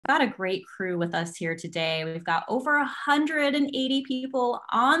got a great crew with us here today. We've got over 180 people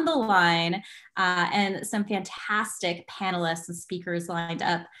on the line and some fantastic panelists and speakers lined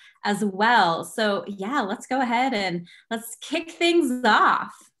up as well. So yeah, let's go ahead and let's kick things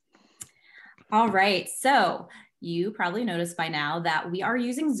off. All right, so you probably noticed by now that we are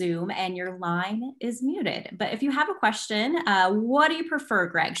using Zoom and your line is muted. But if you have a question, what do you prefer,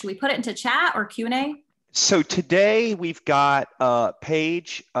 Greg? Should we put it into chat or Q&A? So today we've got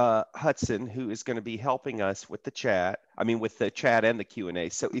Paige Hudson, who is going to be helping us with the chat. I mean, with the chat and the Q&A.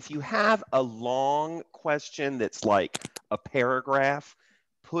 So if you have a long question that's like a paragraph,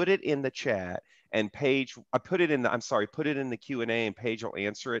 put it in the chat and Paige, put it in the Q&A and Paige will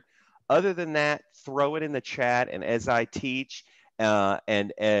answer it. Other than that, throw it in the chat, and as I teach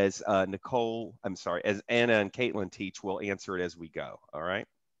and as as Anna and Caitlin teach, we'll answer it as we go, all right?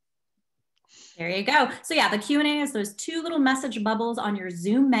 There you go. So yeah, the Q&A is those two little message bubbles on your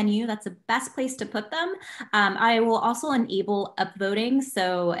Zoom menu. That's the best place to put them. I will also enable upvoting,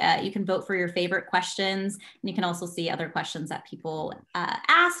 so you can vote for your favorite questions. And you can also see other questions that people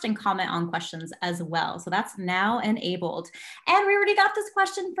asked and comment on questions as well. So that's now enabled. And we already got this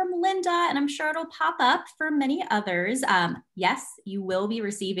question from Linda, and I'm sure it'll pop up for many others. Yes, you will be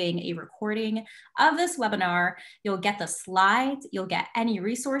receiving a recording of this webinar. You'll get the slides, you'll get any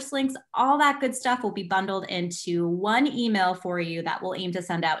resource links, all that good stuff will be bundled into one email for you that we'll aim to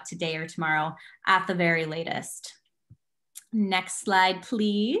send out today or tomorrow at the very latest. Next slide,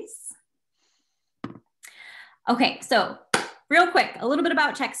 please. Okay, so real quick, a little bit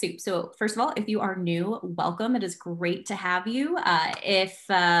about TechSoup. So first of all, if you are new, welcome. It is great to have you. If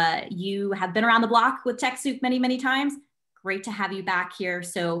you have been around the block with TechSoup many, many times, great to have you back here.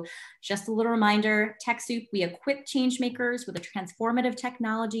 So just a little reminder, TechSoup, we equip change makers with the transformative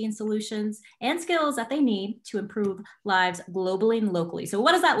technology and solutions and skills that they need to improve lives globally and locally. So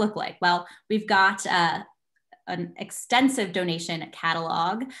what does that look like? Well, we've got an extensive donation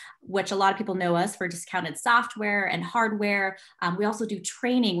catalog, which a lot of people know us for discounted software and hardware. We also do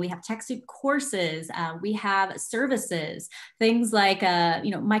training. We have TechSoup courses. We have services, things like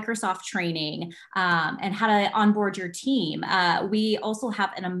Microsoft training and how to onboard your team. We also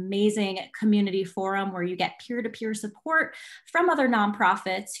have an amazing community forum where you get peer-to-peer support from other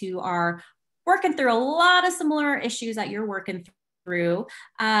nonprofits who are working through a lot of similar issues that you're working through.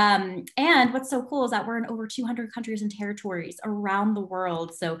 And what's so cool is that we're in over 200 countries and territories around the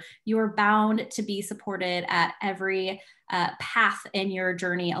world. So you are bound to be supported at every path in your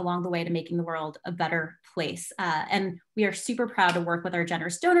journey along the way to making the world a better place. And we are super proud to work with our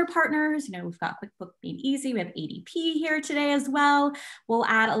generous donor partners. You know, we've got QuickBooks Made Easy. We have ADP here today as well. We'll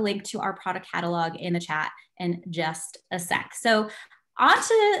add a link to our product catalog in the chat in just a sec. So on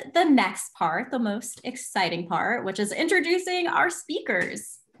to the next part, the most exciting part, which is introducing our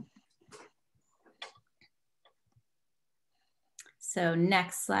speakers. So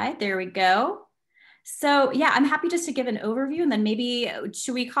next slide, there we go. So yeah, I'm happy just to give an overview, and then maybe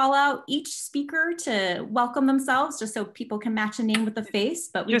should we call out each speaker to welcome themselves just so people can match a name with the face?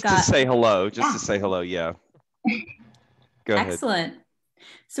 But we've got, to say hello, to say hello, yeah. Go ahead. Excellent.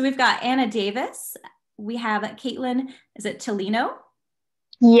 So we've got Anna Davis. We have Caitlin, is it Tolino?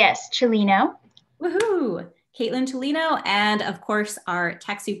 Yes, Chelino. Woohoo! Caitlin Tolino, and of course, our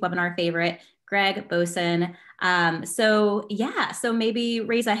TechSoup webinar favorite, Greg Boson. So maybe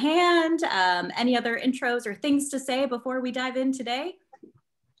raise a hand, any other intros or things to say before we dive in today?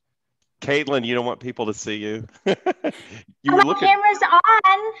 Caitlin, you don't want people to see you. My camera's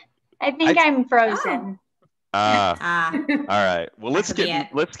on. I think I'm frozen. All right. Well, let's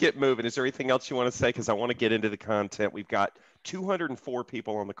get moving. Is there anything else you want to say? Because I want to get into the content. We've got 204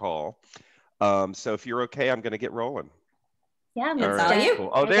 people on the call. So if you're okay, I'm going to get rolling. Yeah, that's you. Cool.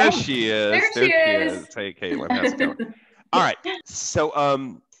 Oh, there she is. There she is. Hey, Caitlin, how's it going? All right.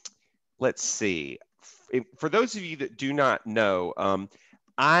 So let's see. For those of you that do not know,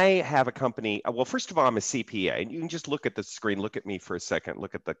 I have a company. Well, first of all, I'm a CPA, and you can just look at the screen. Look at me for a second.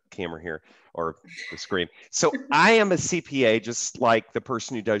 Look at the camera here, or the screen. So I am a CPA, just like the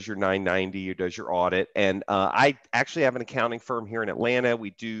person who does your 990, who does your audit. And I actually have an accounting firm here in Atlanta.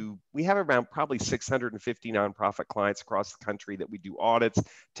 We have around probably 650 nonprofit clients across the country that we do audits,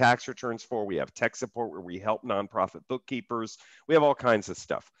 tax returns for. We have tech support where we help nonprofit bookkeepers. We have all kinds of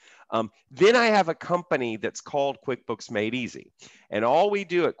stuff. Then I have a company that's called QuickBooks Made Easy. And all we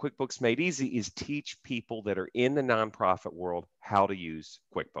do at QuickBooks Made Easy is teach people that are in the nonprofit world how to use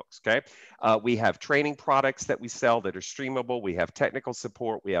QuickBooks, okay? We have training products that we sell that are streamable. We have technical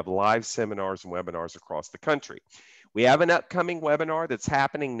support. We have live seminars and webinars across the country. We have an upcoming webinar that's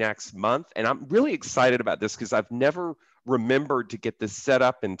happening next month, and I'm really excited about this because I've never remembered to get this set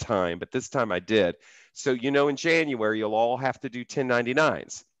up in time, but this time I did. So, you know, in January, you'll all have to do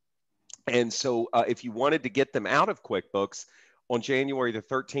 1099s. And so if you wanted to get them out of QuickBooks, on January the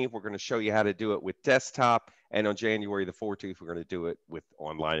 13th, we're going to show you how to do it with desktop. And on January the 14th, we're going to do it with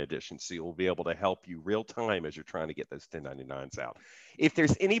online edition. So you'll be able to help you real time as you're trying to get those 1099s out. If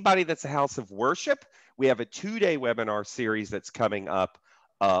there's anybody that's a house of worship, we have a 2-day webinar series that's coming up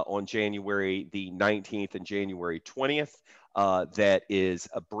on January the 19th and January 20th. That is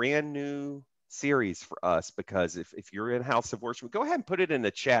a brand new series for us, because if you're in house of worship, go ahead and put it in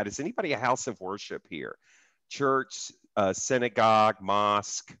the chat. Is anybody a house of worship here? Church, synagogue,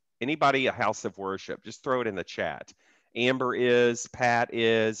 mosque, anybody a house of worship? Just throw it in the chat. Amber is, Pat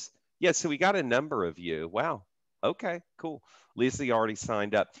is. Yeah, so we got a number of you. Wow. Okay, cool. Lisa already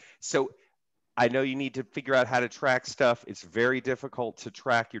signed up. So I know you need to figure out how to track stuff. It's very difficult to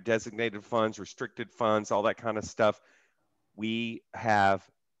track your designated funds, restricted funds, all that kind of stuff. We have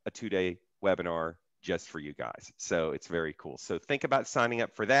a 2-day webinar just for you guys. So it's very cool. So think about signing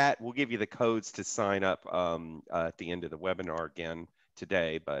up for that. We'll give you the codes to sign up at the end of the webinar again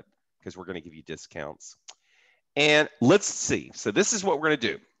today, but because we're going to give you discounts. And let's see. So this is what we're going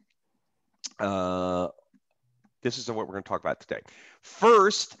to do. This is what we're going to talk about today.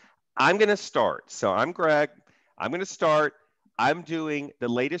 First, I'm going to start. So I'm Greg. I'm going to start. I'm doing the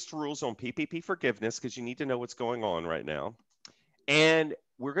latest rules on PPP forgiveness because you need to know what's going on right now. And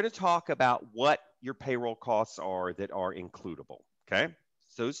we're going to talk about what your payroll costs are that are includable, okay?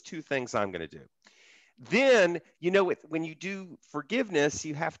 So those 2 things I'm going to do. Then, you know, when you do forgiveness,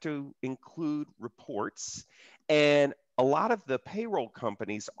 you have to include reports. And a lot of the payroll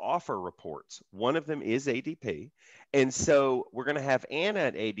companies offer reports. One of them is ADP. And so we're going to have Anna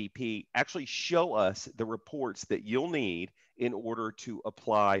at ADP actually show us the reports that you'll need in order to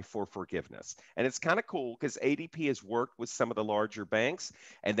apply for forgiveness. And it's kind of cool because ADP has worked with some of the larger banks,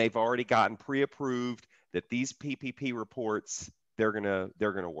 and they've already gotten pre-approved that these PPP reports, they're gonna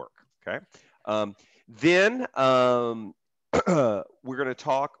work, okay? Then we're going to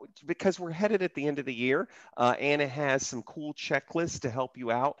talk, because we're headed at the end of the year. Anna has some cool checklists to help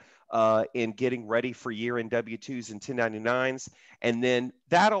you out in getting ready for year-end W-2s and 1099s. And then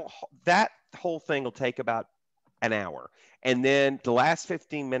that whole thing will take about an hour. And then the last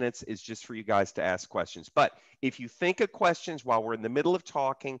 15 minutes is just for you guys to ask questions. But if you think of questions while we're in the middle of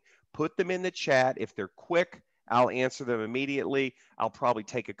talking, put them in the chat. If they're quick, I'll answer them immediately. I'll probably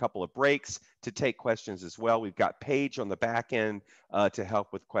take a couple of breaks to take questions as well. We've got Paige on the back end to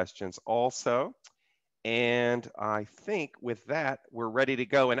help with questions also. And I think with that, we're ready to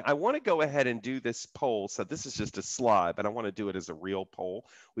go. And I want to go ahead and do this poll. So this is just a slide, but I want to do it as a real poll.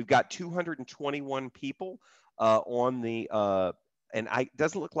 We've got 221 people on the, and it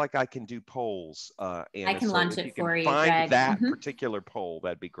doesn't look like I can do polls, Anna. I can launch it for you, find Greg. that particular poll,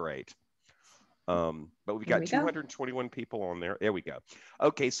 that'd be great. But we've got 221 people on there. There we go.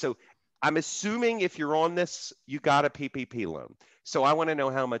 Okay, so I'm assuming if you're on this, you got a PPP loan. So I want to know,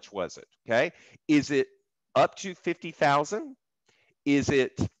 how much was it? Okay, is it up to 50,000? Is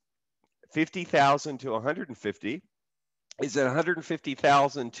it 50,000 to 150? Is it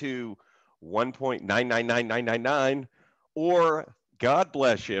 150,000 to 1.999999? Or God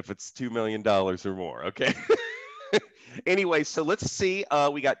bless you if it's $2 million or more. Okay. Anyway, so let's see.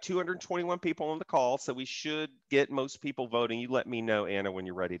 We got 221 people on the call, so we should get most people voting. You let me know, Anna, when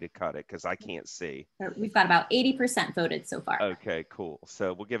you're ready to cut it, because I can't see. We've got about 80% voted so far. Okay, cool.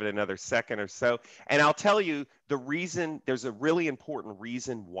 So we'll give it another second or so. And I'll tell you the reason, there's a really important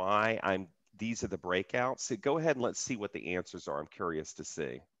reason why these are the breakouts. So go ahead and let's see what the answers are. I'm curious to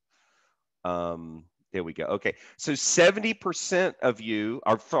see. There we go. Okay, so 70% of you,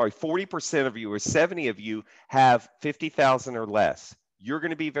 or sorry, 40% of you, or 70 of you have 50,000 or less. You're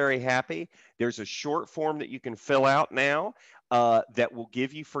going to be very happy. There's a short form that you can fill out now that will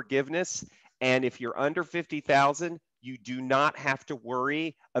give you forgiveness. And if you're under 50,000, you do not have to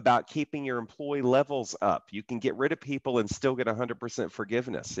worry about keeping your employee levels up. You can get rid of people and still get 100%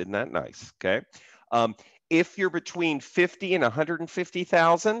 forgiveness. Isn't that nice? Okay. If you're between 50 and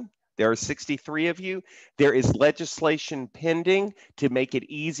 150,000, there are 63 of you. There is legislation pending to make it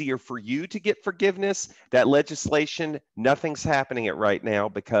easier for you to get forgiveness. That legislation, nothing's happening it right now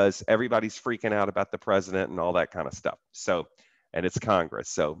because everybody's freaking out about the president and all that kind of stuff. So, and it's Congress,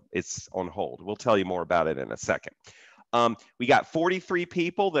 so it's on hold. We'll tell you more about it in a second. We got 43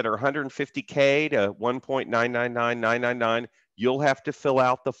 people that are 150K to 1.999999. You'll have to fill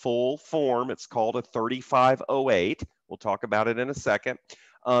out the full form. It's called a 3508. We'll talk about it in a second.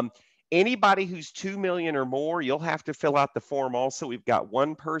 Anybody who's 2 million or more, you'll have to fill out the form also. We've got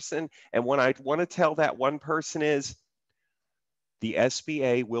one person. And what I want to tell that one person is the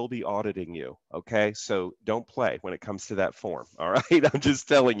SBA will be auditing you. Okay. So don't play when it comes to that form. All right. I'm just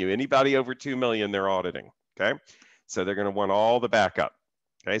telling you, anybody over 2 million, they're auditing. Okay. So they're going to want all the backup.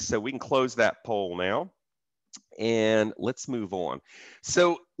 Okay. So we can close that poll now. And let's move on.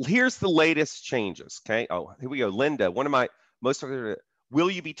 So here's the latest changes. Okay. Oh, here we go. Linda, one of my most, will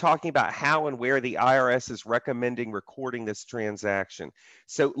you be talking about how and where the IRS is recommending recording this transaction?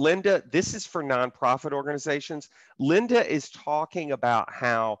 So Linda, this is for nonprofit organizations. Linda is talking about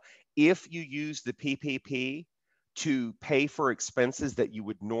how if you use the PPP to pay for expenses that you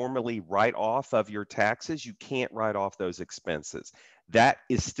would normally write off of your taxes, you can't write off those expenses. That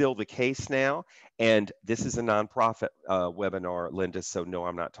is still the case now. And this is a nonprofit webinar, Linda, so no,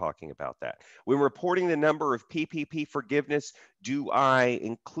 I'm not talking about that. When reporting the number of PPP forgiveness, do I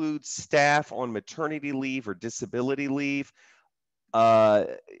include staff on maternity leave or disability leave?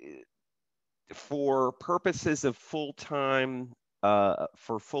 For purposes of full-time,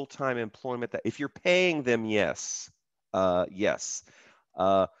 for full-time employment, if you're paying them, yes, yes.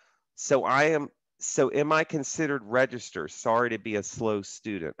 So am I considered registered? Sorry to be a slow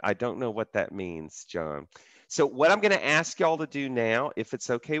student. I don't know what that means, John. So what I'm going to ask y'all to do now, if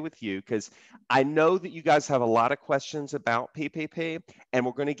it's okay with you, because I know that you guys have a lot of questions about PPP, and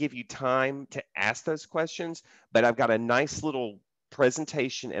we're going to give you time to ask those questions, but I've got a nice little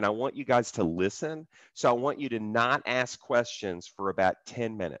presentation and I want you guys to listen. So I want you to not ask questions for about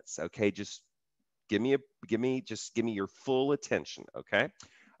 10 minutes. Okay. Just give me your full attention. Okay.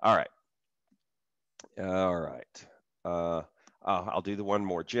 All right. All right. I'll do the one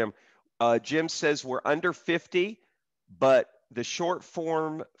more. Jim says we're under 50, but the short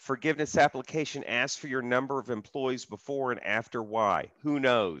form forgiveness application asks for your number of employees before and after. Why? Who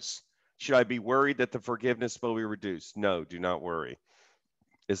knows? Should I be worried that the forgiveness will be reduced? No, do not worry.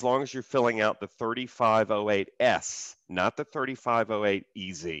 As long as you're filling out the 3508S, not the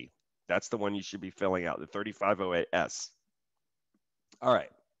 3508EZ. That's the one you should be filling out, the 3508S. All right.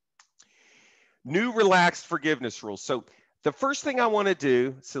 New relaxed forgiveness rules. So the first thing I want to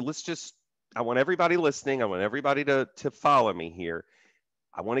do, I want everybody listening, I want everybody to follow me here.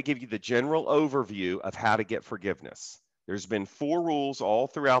 I want to give you the general overview of how to get forgiveness. There's been 4 rules all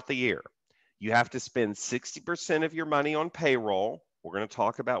throughout the year. You have to spend 60% of your money on payroll. We're going to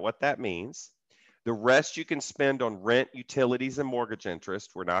talk about what that means. The rest you can spend on rent, utilities, and mortgage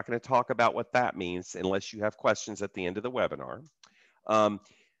interest. We're not going to talk about what that means unless you have questions at the end of the webinar.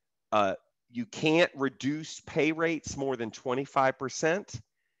 You can't reduce pay rates more than 25%,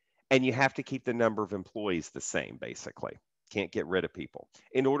 and you have to keep the number of employees the same, basically. Can't get rid of people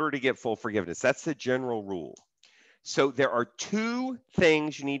in order to get full forgiveness. That's the general rule. So there are 2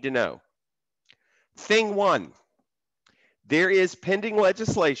 things you need to know. Thing 1, there is pending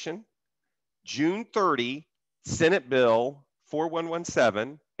legislation, June 30, Senate Bill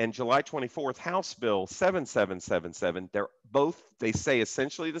 4117 and July 24th, House Bill 7777. They say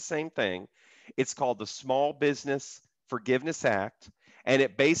essentially the same thing. It's called the Small Business Forgiveness Act. And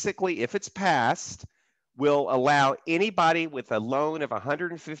it basically, if it's passed, will allow anybody with a loan of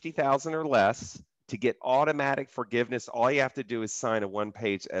 $150,000 or less to get automatic forgiveness. All you have to do is sign a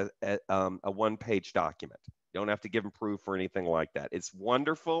one-page document. You don't have to give them proof or anything like that. It's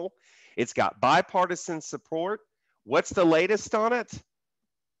wonderful. It's got bipartisan support. What's the latest on it?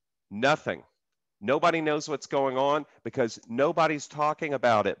 Nothing. Nobody knows what's going on because nobody's talking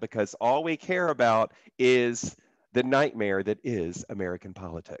about it, because all we care about is the nightmare that is American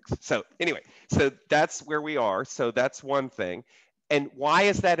politics. So anyway, so that's where we are. So that's one thing. And why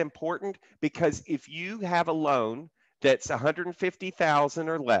is that important? Because if you have a loan that's $150,000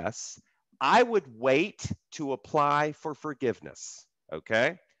 or less, I would wait to apply for forgiveness.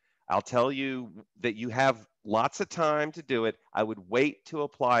 Okay. I'll tell you that you have lots of time to do it. I would wait to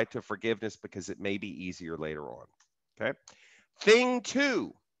apply to forgiveness because it may be easier later on. Okay. Thing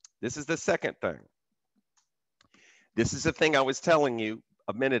 2, this is the second thing. This is the thing I was telling you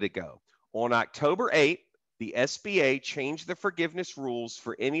a minute ago. On October 8th, the SBA changed the forgiveness rules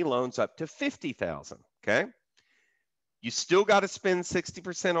for any loans up to $50,000. Okay. You still got to spend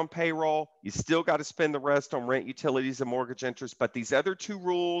 60% on payroll. You still got to spend the rest on rent, utilities, and mortgage interest. But these other 2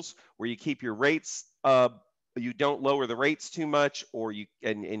 rules where you keep your rates, you don't lower the rates too much, or you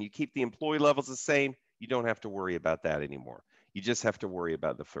keep the employee levels the same, you don't have to worry about that anymore. You just have to worry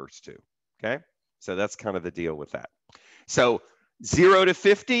about the first 2. Okay. So that's kind of the deal with that. So 0 to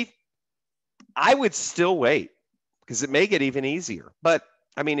 50, I would still wait because it may get even easier. But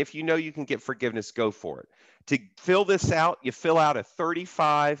I mean, if you know you can get forgiveness, go for it. To fill this out, you fill out a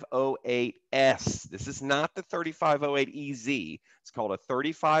 3508S. This is not the 3508EZ. It's called a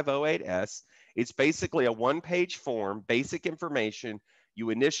 3508S. It's basically a one-page form, basic information. You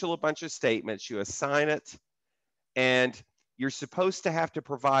initial a bunch of statements, you assign it, and you're supposed to have to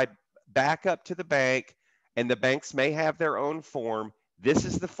provide backup to the bank, and the banks may have their own form. This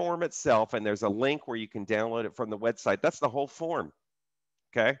is the form itself, and there's a link where you can download it from the website. That's the whole form.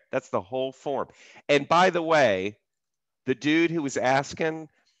 Okay, that's the whole form. And by the way, the dude who was asking,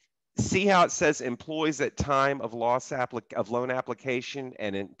 see how it says employees at time of loan application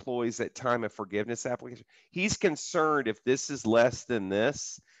and employees at time of forgiveness application? He's concerned if this is less than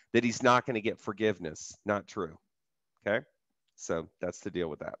this, that he's not going to get forgiveness. Not true. Okay, so that's the deal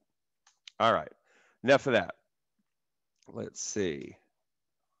with that. All right, enough of that. Let's see.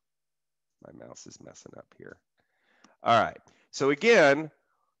 My mouse is messing up here. All right, so again,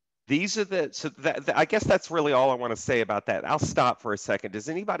 these are I guess that's really all I want to say about that. I'll stop for a second. Does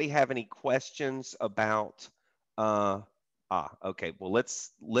anybody have any questions about, okay, well,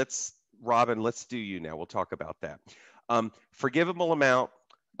 Robin, let's do you now. We'll talk about that. Forgivable amount.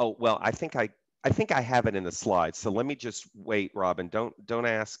 Oh, well, I think I have it in the slides. So let me just wait, Robin. Don't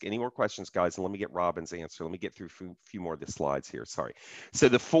ask any more questions, guys. And let me get Robin's answer. Let me get through a few more of the slides here. Sorry. So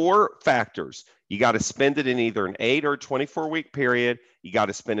the 4 factors, you got to spend it in either an 8 or 24-week period. You got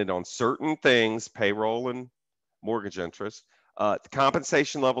to spend it on certain things, payroll and mortgage interest. The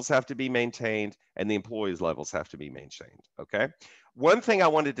compensation levels have to be maintained, and the employees' levels have to be maintained. Okay. One thing I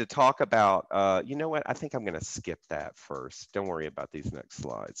wanted to talk about, you know what? I think I'm going to skip that first. Don't worry about these next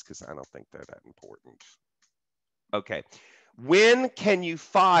slides because I don't think they're that important. Okay. When can you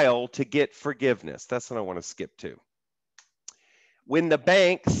file to get forgiveness? That's what I want to skip to. When the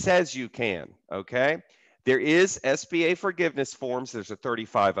bank says you can, okay? There is SBA forgiveness forms. There's a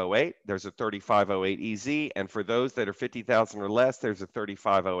 3508, there's a 3508EZ, and for those that are 50,000 or less, there's a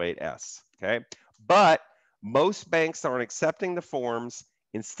 3508S, okay? But most banks aren't accepting the forms.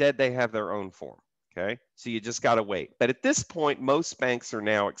 Instead, they have their own form, okay? So you just got to wait. But at this point, most banks are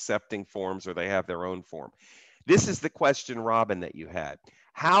now accepting forms or they have their own form. This is the question, Robin, that you had.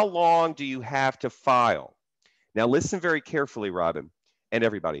 How long do you have to file? Now, listen very carefully, Robin, and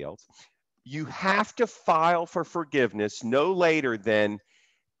everybody else. You have to file for forgiveness no later than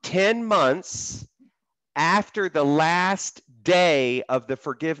 10 months after the last day of the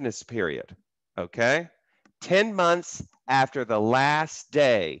forgiveness period, okay? 10 months after the last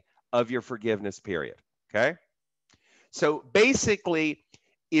day of your forgiveness period, okay? So basically,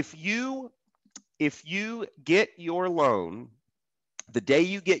 if you get your loan, the day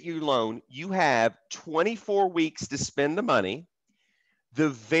you get your loan, you have 24 weeks to spend the money. The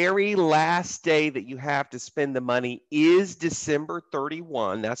very last day that you have to spend the money is December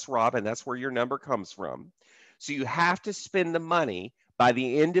 31. That's Robin, that's where your number comes from. So you have to spend the money by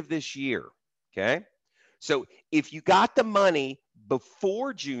the end of this year, okay? So if you got the money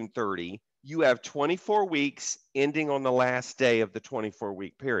before June 30, you have 24 weeks ending on the last day of the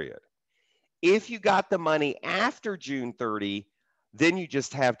 24-week period. If you got the money after June 30, then you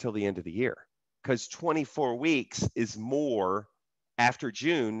just have till the end of the year, because 24 weeks is more. After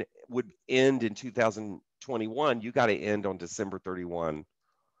June would end in 2021, you got to end on December 31,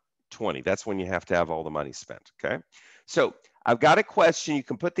 20. That's when you have to have all the money spent, okay? So I've got a question. You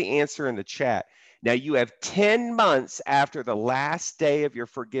can put the answer in the chat. Now you have 10 months after the last day of your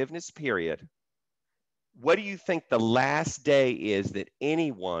forgiveness period. What do you think the last day is that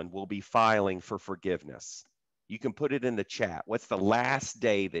anyone will be filing for forgiveness? You can put it in the chat. What's the last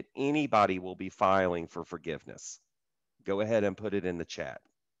day that anybody will be filing for forgiveness? Go ahead and put it in the chat.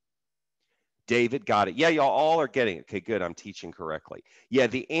 David got it. Yeah, y'all all are getting it. Okay, good. I'm teaching correctly. Yeah,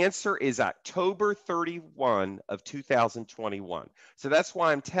 the answer is October 31 of 2021. So that's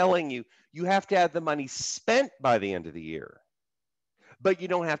why I'm telling you, you have to have the money spent by the end of the year. But you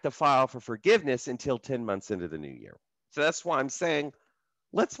don't have to file for forgiveness until 10 months into the new year. So that's why I'm saying,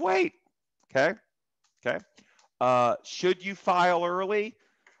 let's wait. Okay? Okay. Should you file early?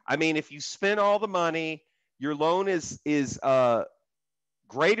 I mean, if you spend all the money, your loan is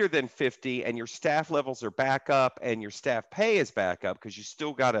greater than 50 and your staff levels are back up and your staff pay is back up, because you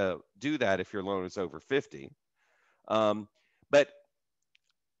still got to do that if your loan is over 50. But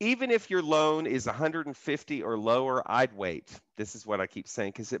even if your loan is 150 or lower, I'd wait. This is what I keep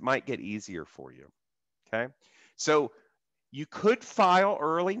saying, because it might get easier for you. Okay. So you could file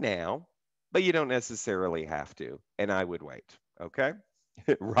early now, but you don't necessarily have to. And I would wait. Okay.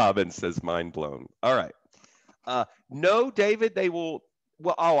 Robin says, mind blown. All right. No, David, they will.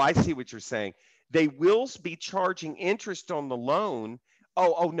 Well, oh, I see what you're saying. They will be charging interest on the loan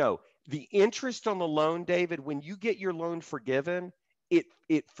Oh no. The interest on the loan, David, when you get your loan forgiven, it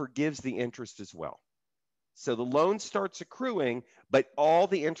forgives the interest as well. So the loan starts accruing, but all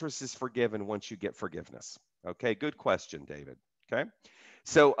the interest is forgiven once you get forgiveness. Okay, good question, David. Okay,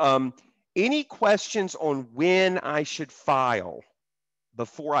 so any questions on when I should file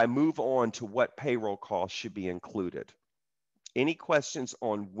before I move on to what payroll costs should be included? Any questions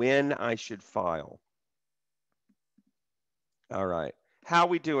on when I should file? All right. How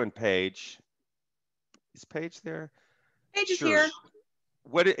we doing, Paige? Is Paige there? Paige is Sure. here.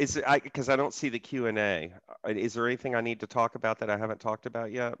 What is it? Because I don't see the Q&A. Is there anything I need to talk about that I haven't talked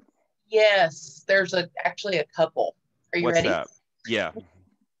about yet? Yes, there's actually a couple. Are you What's ready? that? Yeah.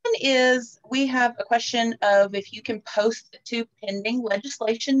 One is we have a question of if you can post the 2 pending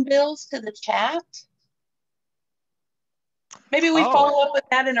legislation bills to the chat. Maybe we follow up with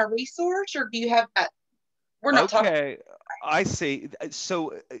that in a resource, or do you have that? We're not talking. Okay, I see.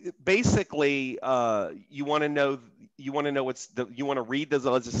 So basically, you want to know you want to read the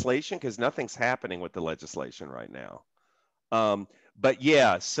legislation because nothing's happening with the legislation right now. But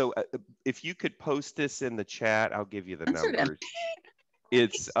yeah, so if you could post this in the chat, I'll give you the numbers.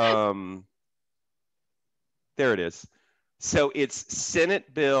 It's there it is. So it's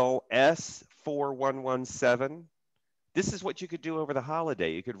Senate Bill S4117. This is what you could do over the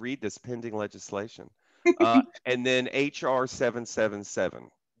holiday. You could read this pending legislation. And then HR 777.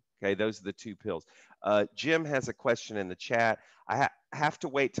 Okay, those are the 2 pills. Jim has a question in the chat. I have to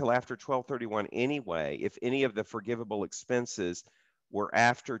wait till after 12/31 anyway if any of the forgivable expenses were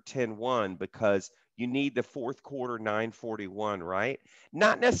after 10/1 because you need the 4th quarter 941, right?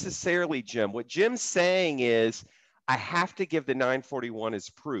 Not necessarily, Jim. What Jim's saying is I have to give the 941 as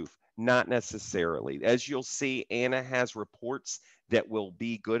proof. Not necessarily. As you'll see, Anna has reports that will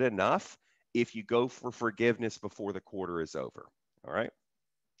be good enough if you go for forgiveness before the quarter is over. All right.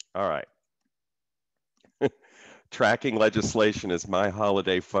 All right. Tracking legislation is my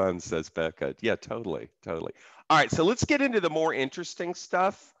holiday fun, says Becca. Yeah, totally. Totally. All right. So let's get into the more interesting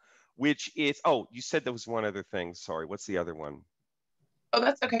stuff, which is, oh, you said there was one other thing. Sorry. What's the other one? Oh,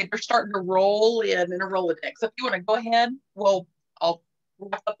 that's okay. They're starting to roll in a Rolodex. So if you want to go ahead, I'll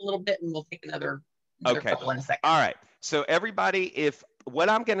wrap up a little bit and we'll take another couple in a second. All right. So everybody, if what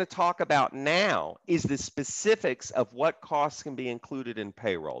I'm going to talk about now is the specifics of what costs can be included in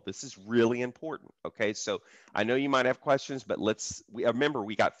payroll. This is really important. Okay. So I know you might have questions, but remember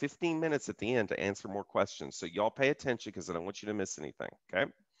we got 15 minutes at the end to answer more questions. So y'all pay attention because I don't want you to miss anything.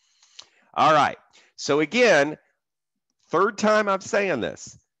 Okay. All right. So again, 3rd time I'm saying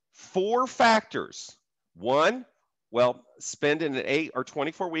this, 4 factors. 1, well, spend in an 8 or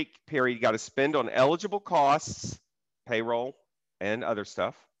 24-week period. You got to spend on eligible costs, payroll, and other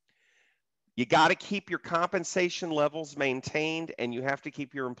stuff. You got to keep your compensation levels maintained, and you have to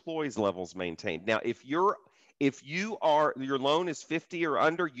keep your employees' levels maintained. Now, if your loan is 50 or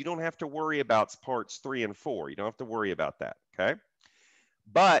under, you don't have to worry about parts 3 and 4. You don't have to worry about that. Okay.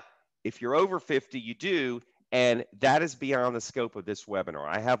 But if you're over 50, you do. And that is beyond the scope of this webinar.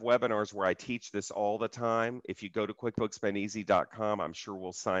 I have webinars where I teach this all the time. If you go to quickbookspendeasy.com, I'm sure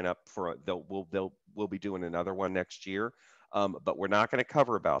we'll sign up for we'll be doing another one next year. But we're not going to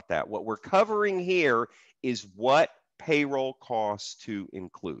cover about that. What we're covering here is what payroll costs to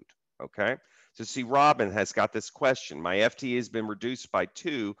include. Okay. So see, Robin has got this question. My FTE has been reduced by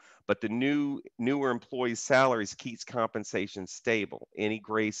 2, but the newer employees' salaries keeps compensation stable. Any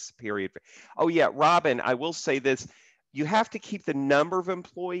grace period? Oh yeah, Robin, I will say this. You have to keep the number of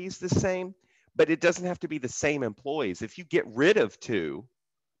employees the same, but it doesn't have to be the same employees. If you get rid of 2,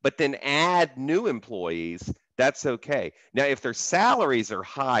 but then add new employees, that's okay. Now, if their salaries are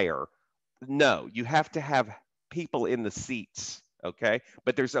higher, no, you have to have people in the seats. Okay,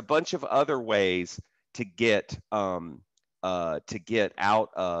 but there's a bunch of other ways to get out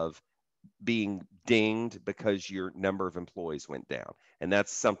of being dinged because your number of employees went down, and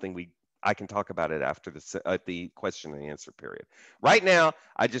that's something I can talk about it after the question and answer period. Right now,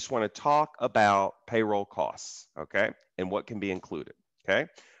 I just want to talk about payroll costs, okay, and what can be included. Okay,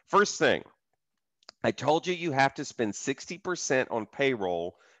 first thing, I told you have to spend 60% on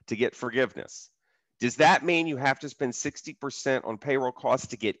payroll to get forgiveness. Does that mean you have to spend 60% on payroll costs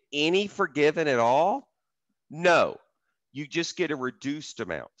to get any forgiven at all? No, you just get a reduced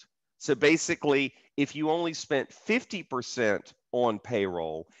amount. So basically, if you only spent 50% on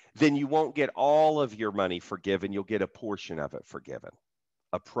payroll, then you won't get all of your money forgiven. You'll get a portion of it forgiven,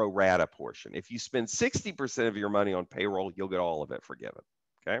 a pro rata portion. If you spend 60% of your money on payroll, you'll get all of it forgiven.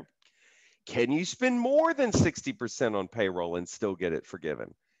 Okay. Can you spend more than 60% on payroll and still get it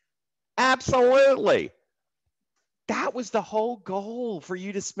forgiven? Absolutely. That was the whole goal, for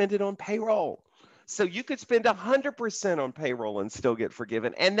you to spend it on payroll. So you could spend 100% on payroll and still get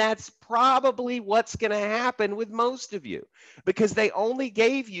forgiven. And that's probably what's going to happen with most of you, because they only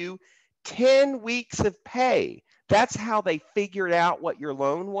gave you 10 weeks of pay. That's how they figured out what your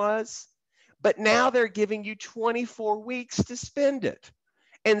loan was. But now they're giving you 24 weeks to spend it.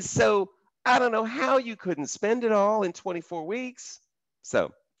 And so I don't know how you couldn't spend it all in 24 weeks.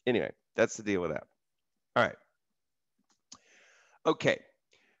 So anyway, that's the deal with that. All right. Okay.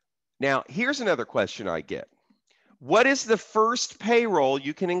 Now, here's another question I get. What is the first payroll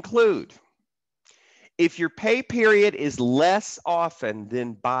you can include? If your pay period is less often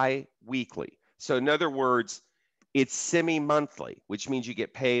than bi-weekly, so in other words, it's semi-monthly, which means you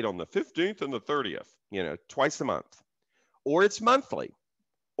get paid on the 15th and the 30th, twice a month, or it's monthly,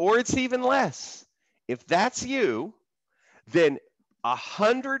 or it's even less. If that's you, then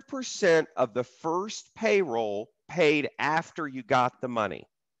 100% of the first payroll paid after you got the money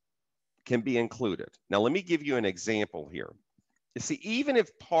can be included. Now, let me give you an example here. You see, even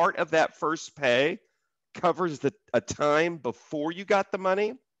if part of that first pay covers a time before you got the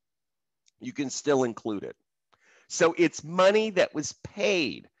money, you can still include it. So it's money that was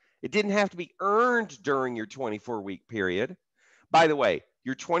paid. It didn't have to be earned during your 24-week period. By the way,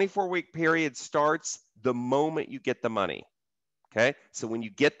 your 24-week period starts the moment you get the money. Okay, so when you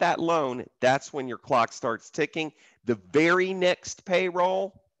get that loan, that's when your clock starts ticking. The very next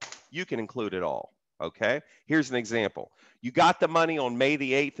payroll, you can include it all. Okay, here's an example. You got the money on May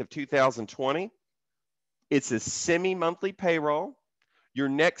the 8th of 2020. It's a semi-monthly payroll. Your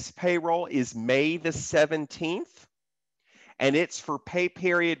next payroll is May the 17th, and it's for pay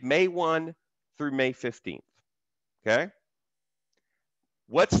period May 1 through May 15th. Okay,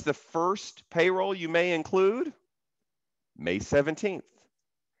 what's the first payroll you may include? May 17th,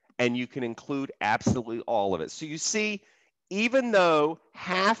 and you can include absolutely all of it. So you see, even though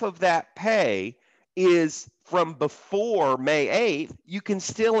half of that pay is from before May 8th, you can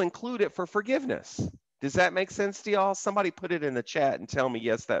still include it for forgiveness. Does that make sense to y'all? Somebody put it in the chat and tell me,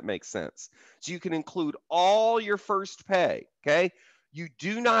 yes, that makes sense. So you can include all your first pay, okay? You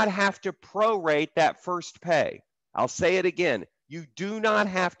do not have to prorate that first pay. I'll say it again. You do not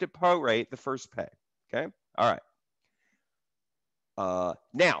have to prorate the first pay, okay? All right.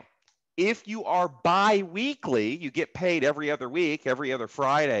 Now, if you are bi-weekly, you get paid every other week, every other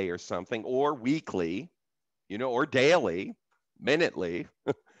Friday or something, or weekly, or daily, minutely,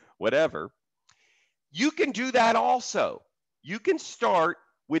 whatever, you can do that also. You can start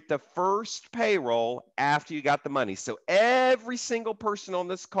with the first payroll after you got the money. So every single person on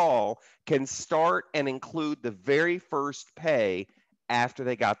this call can start and include the very first pay after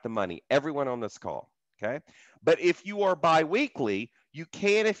they got the money. Everyone on this call, okay? But if you are bi-weekly, you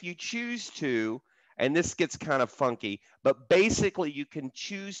can, if you choose to, and this gets kind of funky, but basically you can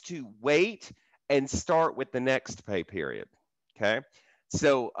choose to wait and start with the next pay period, okay?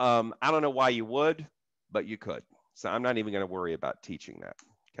 So I don't know why you would, but you could. So I'm not even going to worry about teaching that,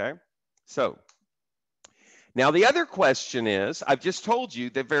 okay? So now the other question is, I've just told you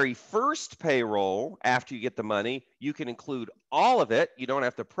the very first payroll after you get the money, you can include all of it. You don't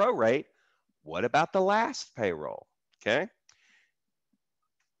have to prorate. What about the last payroll, okay?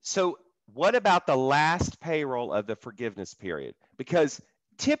 So what about the last payroll of the forgiveness period? Because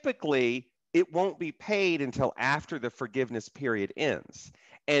typically it won't be paid until after the forgiveness period ends.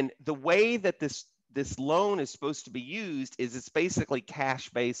 And the way that this loan is supposed to be used is it's basically cash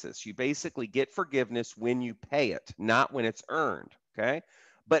basis. You basically get forgiveness when you pay it, not when it's earned, okay?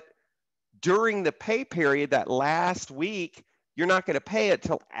 But during the pay period, that last week, you're not going to pay it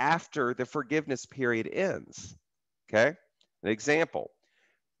till after the forgiveness period ends, okay? An example,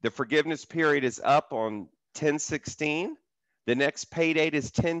 the forgiveness period is up on 10/16. The next pay date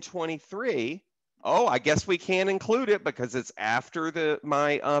is 10/23. Oh, I guess we can't include it because it's after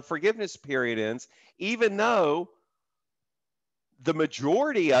my forgiveness period ends, even though the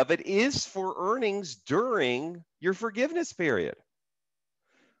majority of it is for earnings during your forgiveness period.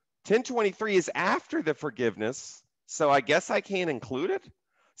 10/23 is after the forgiveness, so I guess I can't include it.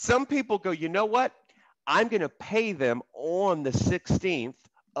 Some people go, you know what? I'm going to pay them on the 16th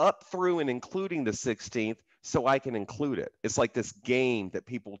up through and including the 16th so I can include it. It's like this game that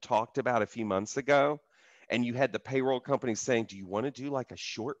people talked about a few months ago, and you had the payroll company saying, do you want to do like a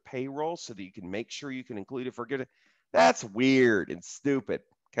short payroll so that you can make sure you can include it for good? That's weird and stupid,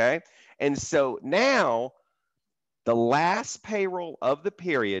 okay? And so now the last payroll of the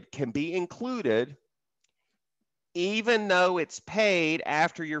period can be included even though it's paid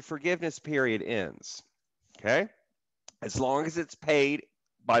after your forgiveness period ends, okay? As long as it's paid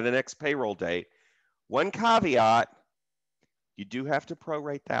by the next payroll date, One caveat, you do have to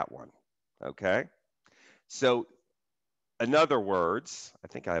prorate that one, okay? So in other words, I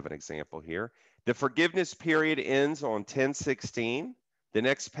think I have an example here. The forgiveness period ends on 10/16. The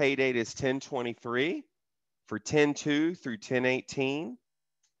next pay date is 10/23 for 10/2 through 10/18.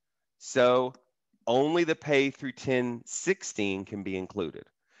 So only the pay through 10/16 can be included.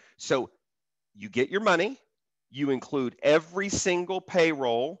 So you get your money, you include every single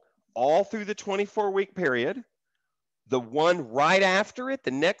payroll all through the 24-week period. The one right after it,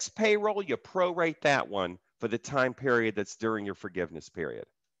 the next payroll, you prorate that one for the time period that's during your forgiveness period.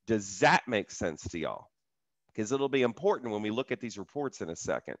 Does that make sense to y'all? Because it'll be important when we look at these reports in a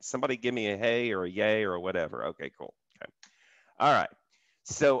second. Somebody give me a hey or a yay or whatever. Okay, cool. Okay. All right.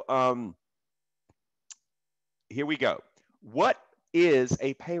 So here we go. What is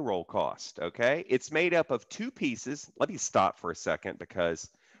a payroll cost? Okay. It's made up of two pieces. Let me stop for a second because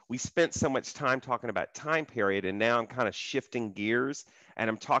we spent so much time talking about time period, and now I'm kind of shifting gears and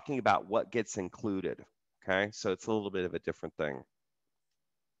I'm talking about what gets included. Okay. So it's a little bit of a different thing.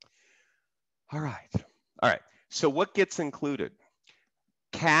 All right. All right. So what gets included?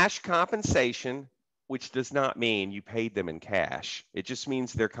 Cash compensation, which does not mean you paid them in cash. It just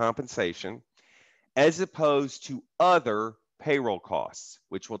means their compensation, as opposed to other payroll costs,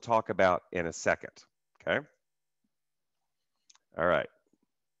 which we'll talk about in a second. Okay. All right.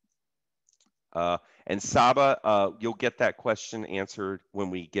 And Saba, you'll get that question answered when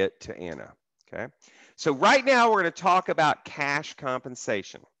we get to Anna. Okay. So right now we're going to talk about cash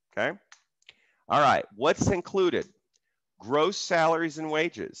compensation. Okay. All right. What's included? Gross salaries and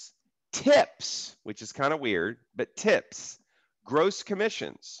wages, tips, which is kind of weird, but tips, gross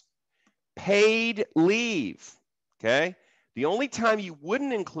commissions, paid leave. Okay. The only time you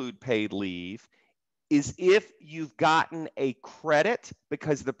wouldn't include paid leave is if you've gotten a credit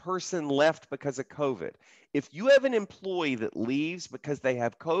because the person left because of COVID. If you have an employee that leaves because they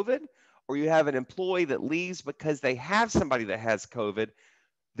have COVID, or you have an employee that leaves because they have somebody that has COVID,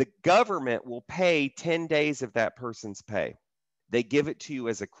 the government will pay 10 days of that person's pay. They give it to you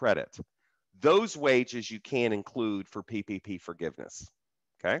as a credit. Those wages you can include for PPP forgiveness.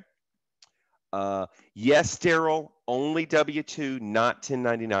 Okay. Yes, Daryl, only W-2, not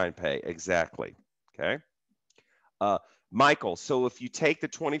 1099 pay. Exactly. Okay. Michael, so if you take the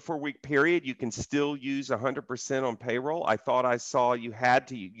 24-week period, you can still use 100% on payroll. I thought I saw you had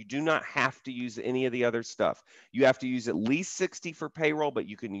to. You do not have to use any of the other stuff. You have to use at least 60 for payroll, but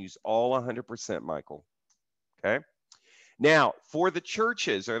you can use all 100%, Michael. Okay. Now, for the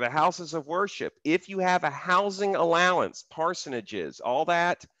churches or the houses of worship, if you have a housing allowance, parsonages, all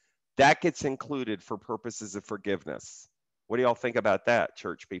that, that gets included for purposes of forgiveness. What do y'all think about that,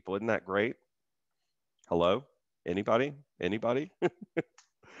 church people? Isn't that great? Hello? Anybody? Anybody?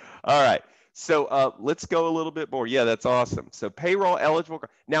 All right. So let's go a little bit more. Yeah, that's awesome. So payroll eligible.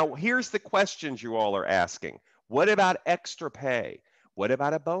 Now, here's the questions you all are asking. What about extra pay? What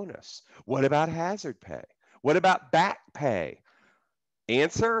about a bonus? What about hazard pay? What about back pay?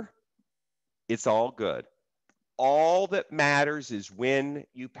 Answer, it's all good. All that matters is when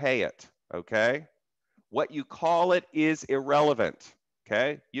you pay it, okay? What you call it is irrelevant,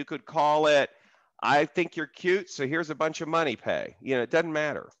 okay? You could call it, I think you're cute, so here's a bunch of money pay. You know, it doesn't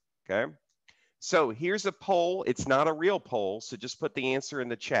matter, okay? So here's a poll. It's not a real poll, so just put the answer in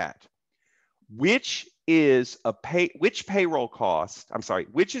the chat. Which is a payroll cost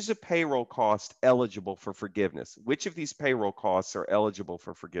eligible for forgiveness? Which of these payroll costs are eligible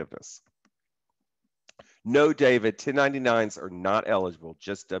for forgiveness? No, David, 1099s are not eligible,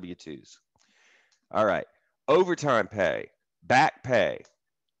 just W-2s. All right, overtime pay, back pay,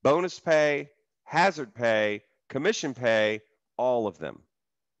 bonus pay, hazard pay, commission pay, all of them.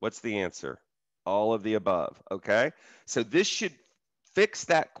 What's the answer? All of the above, okay? So this should fix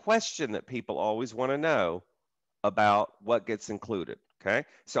that question that people always want to know about what gets included, okay?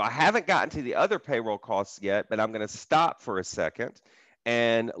 So I haven't gotten to the other payroll costs yet, but I'm going to stop for a second.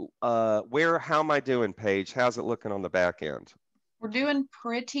 And how am I doing, Paige? How's it looking on the back end? We're doing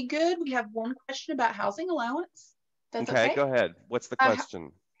pretty good. We have one question about housing allowance. That's okay. Go ahead. What's the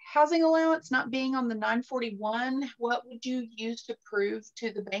question? Housing allowance not being on the 941, what would you use to prove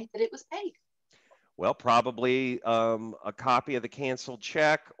to the bank that it was paid? Well, probably a copy of the canceled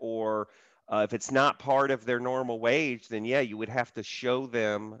check, or if it's not part of their normal wage, then yeah, you would have to show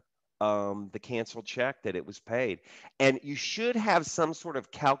them the canceled check that it was paid. And you should have some sort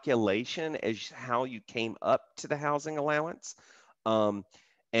of calculation as how you came up to the housing allowance.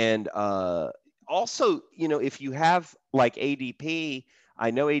 And also, you know, if you have like ADP,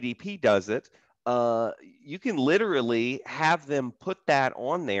 I know ADP does it. you can literally have them put that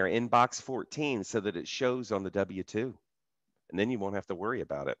on there in box 14 so that it shows on the W-2, and then you won't have to worry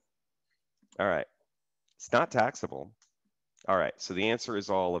about it. All right. It's not taxable. All right. So the answer is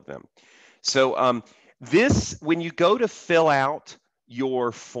all of them. So when you go to fill out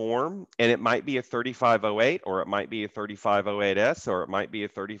your form, and it might be a 3508, or it might be a 3508S, or it might be a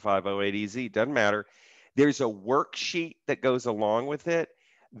 3508EZ, doesn't matter. There's a worksheet that goes along with it.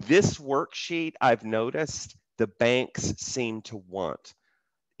 This worksheet, I've noticed the banks seem to want.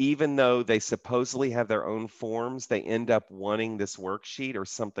 Even though they supposedly have their own forms, they end up wanting this worksheet or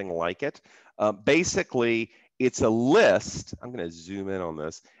something like it. Basically, it's a list. I'm going to zoom in on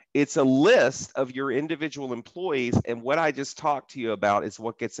this. It's a list of your individual employees, and what I just talked to you about is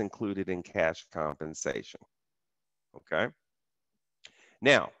what gets included in cash compensation. Okay.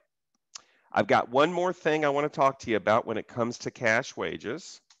 Now, I've got one more thing I want to talk to you about when it comes to cash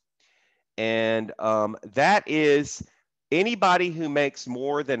wages, and that is anybody who makes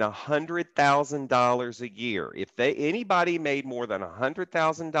more than $100,000 a year. If anybody made more than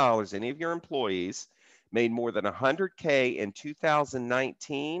 $100,000, any of your employees made more than 100K in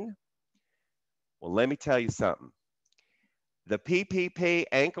 2019, well, let me tell you something. The PPP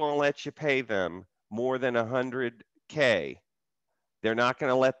ain't going to let you pay them more than 100K. They're not going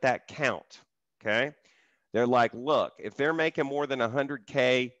to let that count, okay? They're like, look, if they're making more than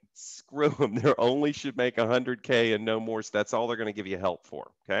 100K, screw them. They only should make 100K and no more. So that's all they're going to give you help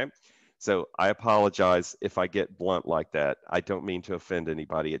for, okay? So I apologize if I get blunt like that. I don't mean to offend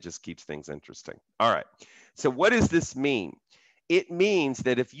anybody. It just keeps things interesting. All right. So what does this mean? It means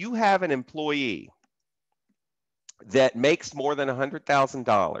that if you have an employee that makes more than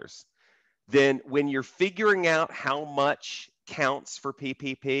 $100,000, then when you're figuring out how much counts for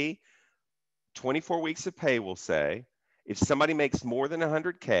PPP, 24 weeks of pay will say, if somebody makes more than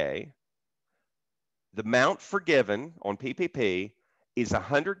 100K, the amount forgiven on PPP is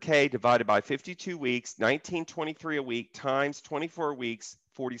 100K divided by 52 weeks, $19.23 a week times 24 weeks,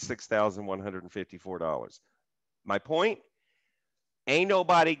 $46,154. My point? Ain't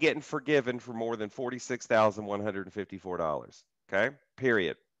nobody getting forgiven for more than $46,154, okay?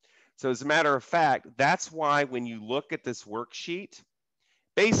 Period. So as a matter of fact, that's why when you look at this worksheet,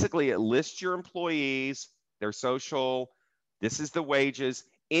 basically it lists your employees, their social, this is the wages.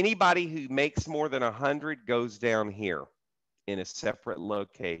 Anybody who makes more than 100 goes down here in a separate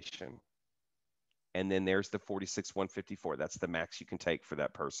location. And then there's the 46,154. That's the max you can take for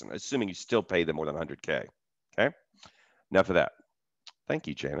that person, assuming you still pay them more than 100K. Okay. Enough of that. Thank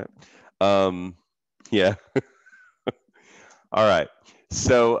you, Janet. Yeah. All right.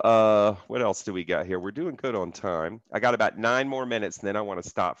 So what else do we got here? We're doing good on time. I got about 9 more minutes, and then I want to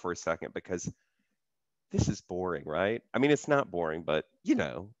stop for a second because this is boring, right? I mean, it's not boring, but you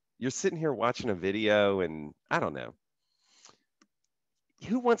know, you're sitting here watching a video and I don't know.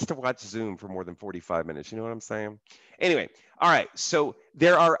 Who wants to watch Zoom for more than 45 minutes? You know what I'm saying? Anyway, all right. So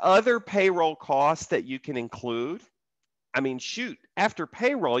there are other payroll costs that you can include. I mean, shoot, after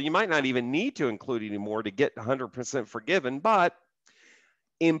payroll, you might not even need to include anymore to get 100% forgiven. But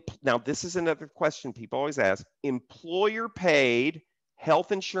now this is another question people always ask. Employer paid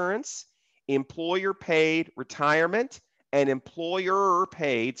health insurance, employer paid retirement, and employer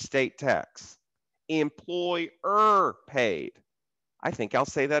paid state tax. Employer paid. I think I'll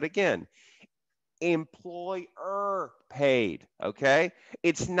say that again. Employer paid, okay?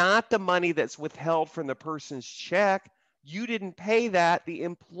 It's not the money that's withheld from the person's check. You didn't pay that, the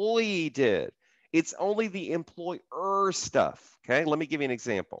employee did. It's only the employer stuff, okay? Let me give you an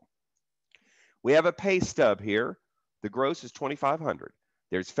example. We have a pay stub here. The gross is $2,500.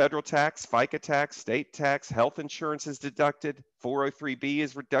 There's federal tax, FICA tax, state tax, health insurance is deducted, 403B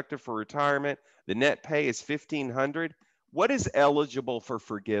is deducted for retirement. The net pay is $1,500. What is eligible for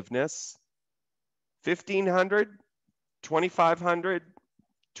forgiveness? $1,500, $2,500,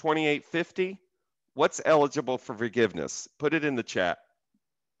 $2,850. What's eligible for forgiveness? Put it in the chat.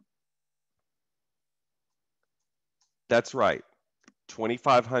 That's right.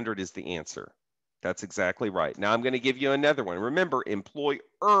 $2,500 is the answer. That's exactly right. Now I'm going to give you another one. Remember,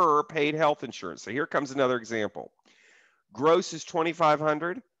 employer paid health insurance. So here comes another example. Gross is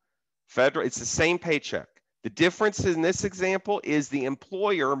 $2,500. Federal, it's the same paycheck. The difference in this example is the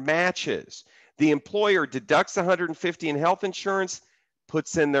employer matches. The employer deducts $150 in health insurance,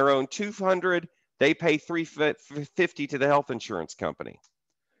 puts in their own $200. They pay $350 to the health insurance company.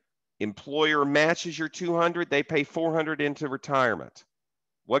 Employer matches your $200. They pay $400 into retirement.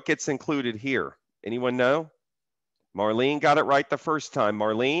 What gets included here? Anyone know? Marlene got it right the first time.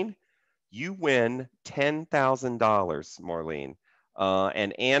 Marlene, you win $10,000, Marlene.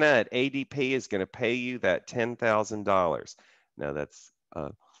 And Anna at ADP is going to pay you that $10,000. No, that's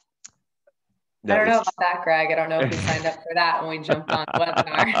no, I don't know about that, Greg. I don't know if we signed up for that when we jumped on the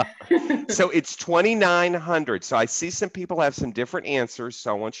webinar. So it's 2,900. So I see some people have some different answers. So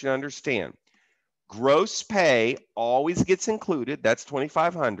I want you to understand. Gross pay always gets included. That's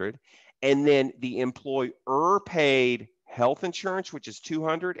 2,500. And then the employer paid health insurance, which is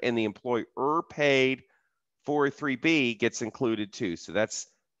 200, and the employer paid 403B gets included too. So that's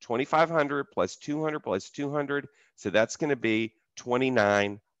 2,500 plus 200 plus 200. So that's going to be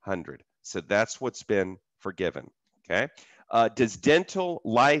 2,900. So that's what's been forgiven. Okay. Does dental,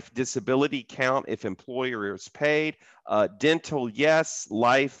 life, disability count if employer is paid? Dental, yes.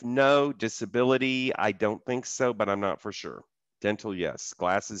 Life, no. Disability, I don't think so, but I'm not for sure. Dental, yes.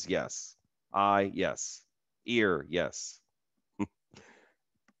 Glasses, yes. Eye, yes. Ear, yes.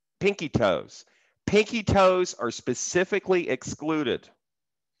 Pinky toes. Pinky toes are specifically excluded.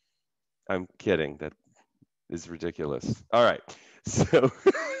 I'm kidding. That is ridiculous. All right. So,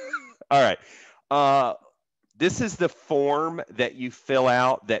 all right. This is the form that you fill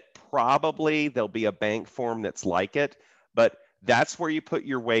out that probably there'll be a bank form that's like it, but that's where you put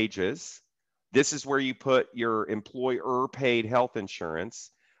your wages. This is where you put your employer paid health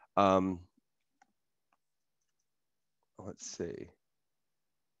insurance. Let's see.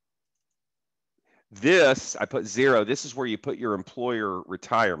 This, I put 0. This is where you put your employer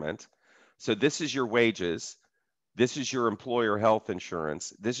retirement. So this is your wages. This is your employer health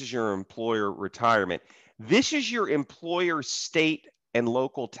insurance. This is your employer retirement. This is your employer state and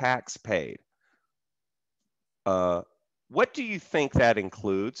local tax paid. What do you think that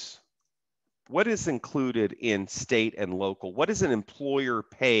includes? What is included in state and local? What is an employer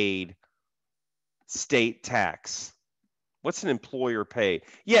paid state tax? What's an employer paid?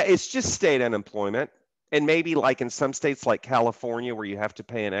 Yeah, it's just state unemployment. And maybe like in some states like California where you have to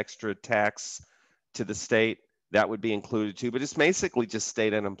pay an extra tax to the state, that would be included too. But it's basically just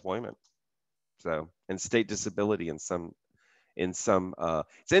state unemployment. So, and state disability in some, it's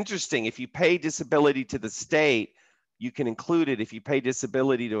interesting. If you pay disability to the state, you can include it. If you pay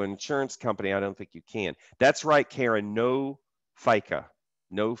disability to an insurance company, I don't think you can. That's right, Karen, no FICA,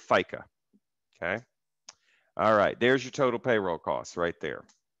 no FICA, okay? All right, there's your total payroll costs right there,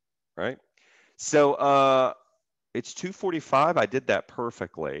 right? So it's 2:45, I did that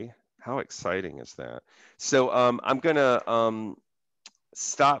perfectly. How exciting is that? So I'm gonna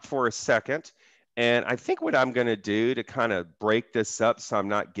stop for a second. And I think what I'm going to do to kind of break this up so I'm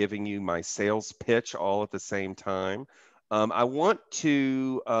not giving you my sales pitch all at the same time, I want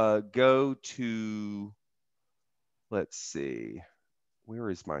to go to, let's see, where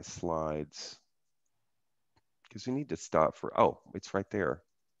is my slides? Because we need to stop for, oh, it's right there.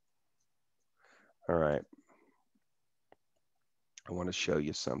 All right. I want to show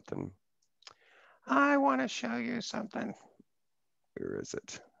you something. I want to show you something. Where is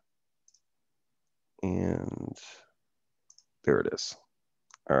it? And there it is.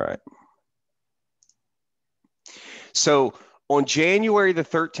 All right. So on January the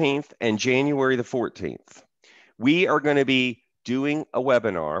 13th and January the 14th, we are going to be doing a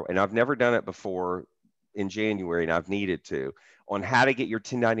webinar, and I've never done it before in January, and I've needed to, on how to get your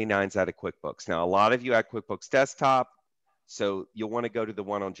 1099s out of QuickBooks. Now, a lot of you at QuickBooks Desktop, so you'll want to go to the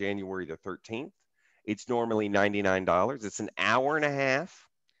one on January the 13th. It's normally $99. It's an hour and a half.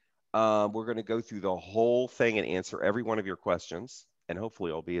 We're going to go through the whole thing and answer every one of your questions, and hopefully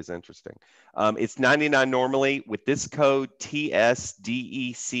it'll be as interesting. It's $99 normally. With this code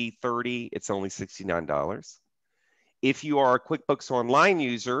TSDEC30, it's only $69. If you are a QuickBooks Online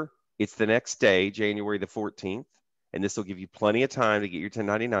user, it's the next day, January the 14th, and this will give you plenty of time to get your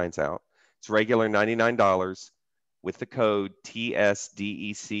 1099s out. It's regular $99. With the code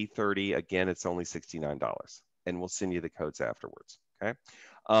TSDEC30, again, it's only $69, and we'll send you the codes afterwards, okay?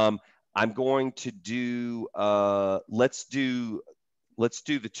 I'm going to do, let's do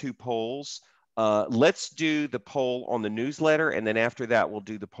the 2 polls. Let's do the poll on the newsletter, and then after that, we'll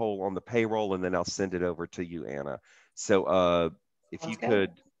do the poll on the payroll, and then I'll send it over to you, Anna. So if you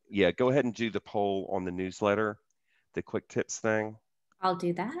could, yeah, go ahead and do the poll on the newsletter, the quick tips thing. I'll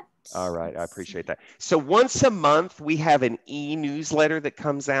do that. All right, I appreciate that. So once a month, we have an e-newsletter that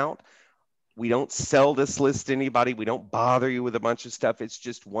comes out. We don't sell this list to anybody. We don't bother you with a bunch of stuff. It's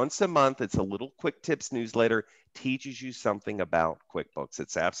just once a month. It's a little quick tips newsletter, teaches you something about QuickBooks.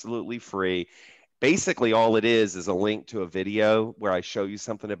 It's absolutely free. Basically, all it is a link to a video where I show you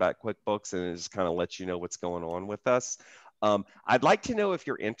something about QuickBooks, and it just kind of lets you know what's going on with us. I'd like to know if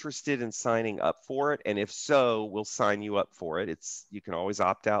you're interested in signing up for it, and if so, we'll sign you up for it. You can always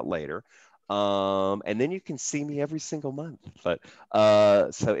opt out later. And then you can see me every single month. But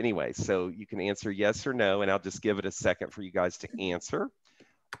so anyway, so you can answer yes or no, and I'll just give it a second for you guys to answer.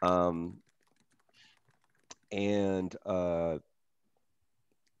 And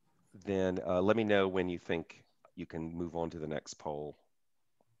then let me know when you think you can move on to the next poll.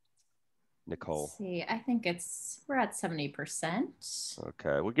 Nicole. Let's see, I think we're at 70%.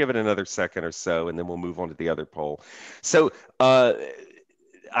 Okay, we'll give it another second or so, and then we'll move on to the other poll. So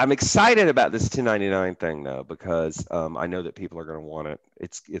I'm excited about this 1099 thing though, because I know that people are going to want it.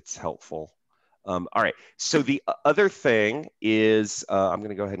 It's helpful. All right. So the other thing is, I'm going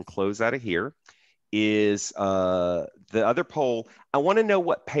to go ahead and close out of here. Is the other poll? I want to know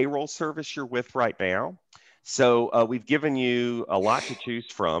what payroll service you're with right now. So we've given you a lot to choose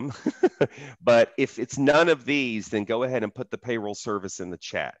from, but if it's none of these, then go ahead and put the payroll service in the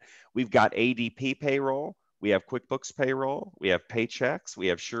chat. We've got ADP payroll. We have QuickBooks Payroll, we have Paychecks, we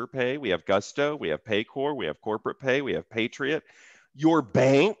have SurePay, we have Gusto, we have Paycor, we have Corporate Pay, we have Patriot. Your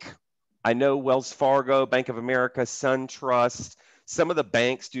bank, I know Wells Fargo, Bank of America, SunTrust, some of the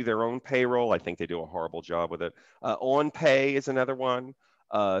banks do their own payroll. I think they do a horrible job with it. OnPay is another one.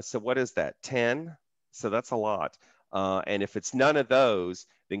 So what is that, 10? So that's a lot. And if it's none of those,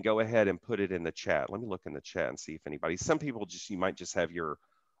 then go ahead and put it in the chat. Let me look in the chat and see if anybody, some people you might just have your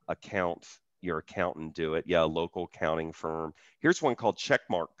accountant do it. Yeah, local accounting firm. Here's one called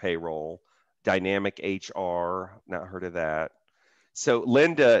Checkmark Payroll, Dynamic HR. Not heard of that. So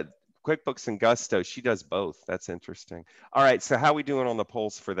Linda, QuickBooks and Gusto, she does both. That's interesting. All right, so how are we doing on the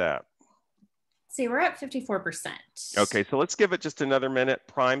polls for that? See, we're at 54%. Okay, so let's give it just another minute.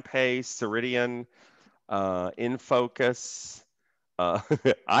 Prime Pay, Ceridian, InFocus.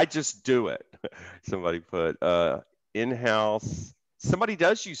 I just do it. Somebody put in-house. Somebody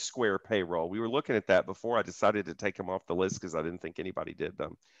does use Square Payroll. We were looking at that before. I decided to take them off the list because I didn't think anybody did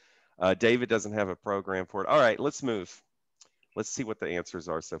them. David doesn't have a program for it. All right, let's move. Let's see what the answers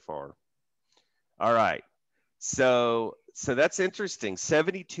are so far. All right, so that's interesting.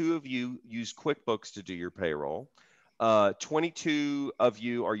 72 of you use QuickBooks to do your payroll. 22 of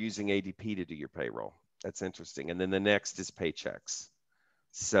you are using ADP to do your payroll. That's interesting. And then the next is Paychecks.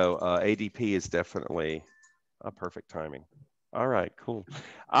 So ADP is definitely a perfect timing. All right, cool.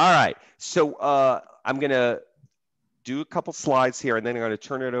 All right, so I'm gonna do a couple slides here, and then I'm gonna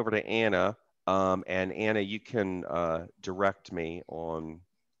turn it over to Anna. And Anna, you can direct me on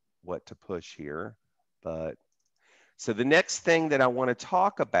what to push here. But so the next thing that I want to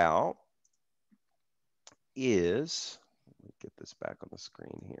talk about is, let me get this back on the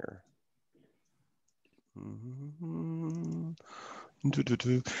screen here.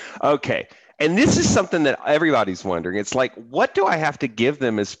 Okay, and this is something that everybody's wondering. It's like, what do I have to give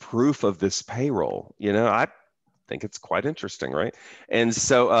them as proof of this payroll? You know, I think it's quite interesting, right? And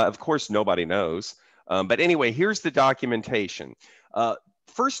so, of course, nobody knows. But anyway, here's the documentation.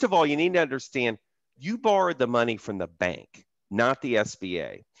 First of all, you need to understand you borrowed the money from the bank, not the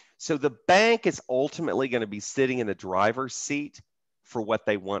SBA. So the bank is ultimately going to be sitting in the driver's seat for what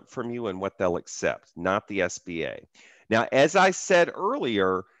they want from you and what they'll accept, not the SBA. Now, as I said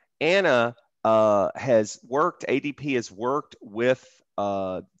earlier, Anna ADP has worked with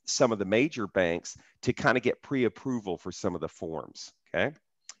some of the major banks to kind of get pre-approval for some of the forms, okay?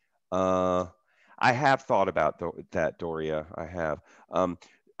 I have thought about that, Doria, I have.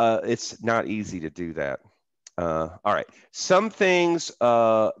 It's not easy to do that. All right, some things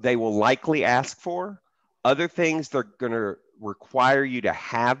they will likely ask for. Other things they're gonna require you to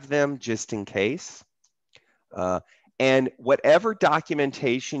have them just in case. And whatever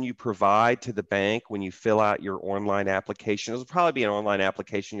documentation you provide to the bank when you fill out your online application, it'll probably be an online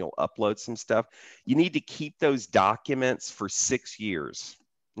application, you'll upload some stuff. You need to keep those documents for 6 years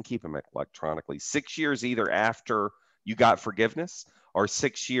and keep them electronically. 6 years either after you got forgiveness or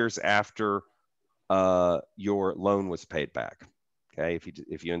 6 years after your loan was paid back, okay,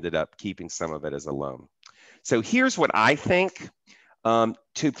 if you ended up keeping some of it as a loan. So here's what I think.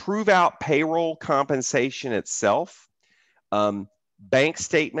 To prove out payroll compensation itself, bank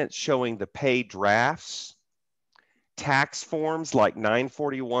statements showing the pay drafts, tax forms like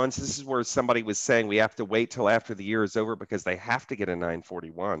 941s. This is where somebody was saying we have to wait till after the year is over because they have to get a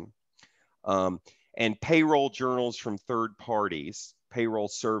 941. And payroll journals from third parties, payroll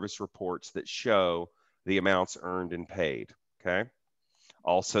service reports that show the amounts earned and paid, okay?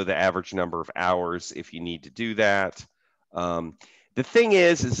 Also the average number of hours if you need to do that. The thing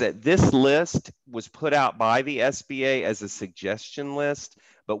is that this list was put out by the SBA as a suggestion list,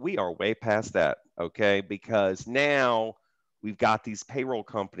 but we are way past that, okay? Because now we've got these payroll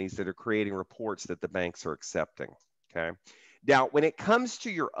companies that are creating reports that the banks are accepting, okay? Now, when it comes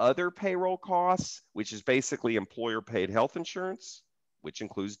to your other payroll costs, which is basically employer paid health insurance, which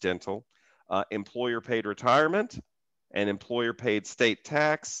includes dental, employer paid retirement, and employer paid state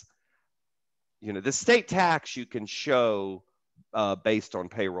tax, you know, the state tax you can show based on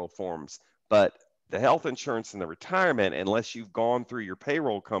payroll forms, but the health insurance and the retirement, unless you've gone through your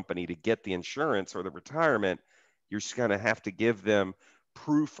payroll company to get the insurance or the retirement, you're just going to have to give them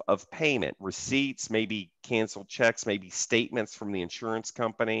proof of payment, receipts, maybe canceled checks, maybe statements from the insurance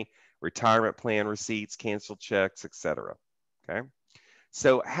company, retirement plan receipts, canceled checks, etc. Okay.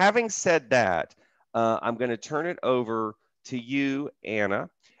 So having said that, I'm going to turn it over to you, Anna,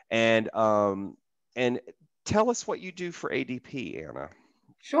 and tell us what you do for ADP, Anna.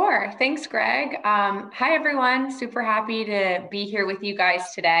 Sure. Thanks, Greg. Hi, everyone. Super happy to be here with you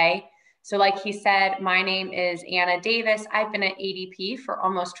guys today. So like he said, my name is Anna Davis. I've been at ADP for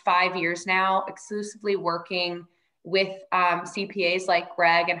almost 5 years now, exclusively working with CPAs like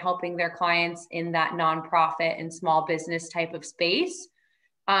Greg and helping their clients in that nonprofit and small business type of space.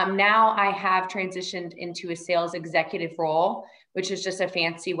 Now I have transitioned into a sales executive role, which is just a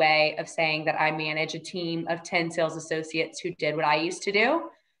fancy way of saying that I manage a team of 10 sales associates who did what I used to do.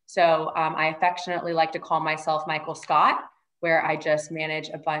 So I affectionately like to call myself Michael Scott, where I just manage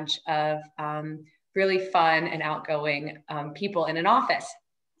a bunch of really fun and outgoing people in an office.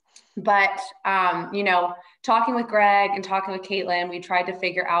 But, you know, talking with Greg and talking with Caitlin, we tried to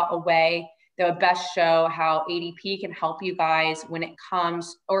figure out a way that would best show how ADP can help you guys when it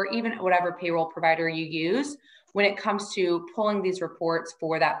comes, or even whatever payroll provider you use, when it comes to pulling these reports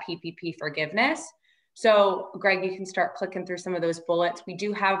for that PPP forgiveness. So Greg, you can start clicking through some of those bullets. We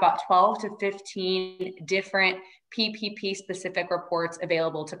do have about 12 to 15 different PPP specific reports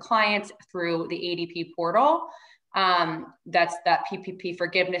available to clients through the ADP portal. That's that PPP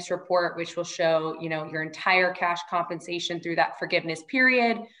forgiveness report, which will show, you know, your entire cash compensation through that forgiveness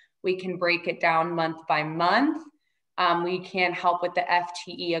period. We can break it down month by month. We can help with the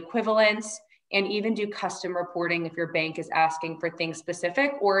FTE equivalents and even do custom reporting if your bank is asking for things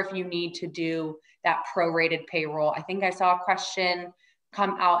specific, or if you need to do that prorated payroll. I think I saw a question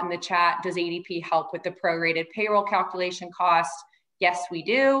come out in the chat. Does ADP help with the prorated payroll calculation cost? Yes, we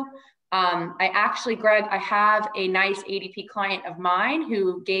do. Greg, I have a nice ADP client of mine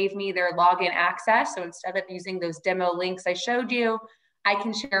who gave me their login access. So instead of using those demo links I showed you, I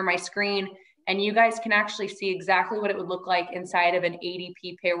can share my screen and you guys can actually see exactly what it would look like inside of an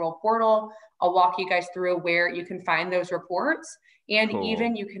ADP payroll portal. I'll walk you guys through where you can find those reports, and cool.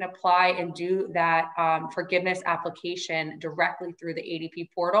 Even you can apply and do that forgiveness application directly through the ADP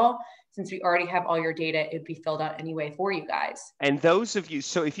portal. Since we already have all your data, it'd be filled out anyway for you guys. And those of you,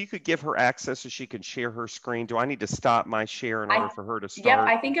 so if you could give her access so she can share her screen, do I need to stop my share in order for her to start? Yep,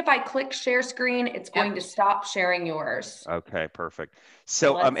 I think if I click share screen, it's going to stop sharing yours. Okay, perfect.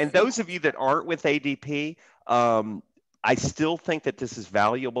 So, and those of you that aren't with ADP, I still think that this is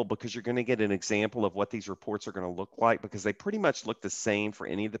valuable because you're going to get an example of what these reports are going to look like, because they pretty much look the same for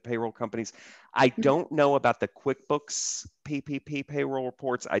any of the payroll companies. I don't know about the QuickBooks PPP payroll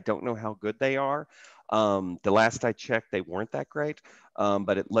reports. I don't know how good they are. The last I checked, they weren't that great,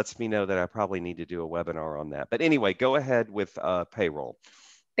 but it lets me know that I probably need to do a webinar on that. But anyway, go ahead with payroll.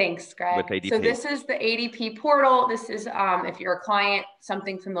 Thanks, Greg. So this is the ADP portal. This is, if you're a client,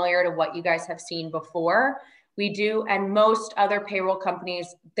 something familiar to what you guys have seen before. We do, and most other payroll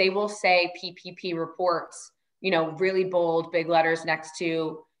companies, they will say PPP reports, you know, really bold, big letters next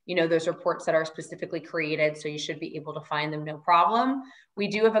to, you know, those reports that are specifically created. So you should be able to find them, no problem. We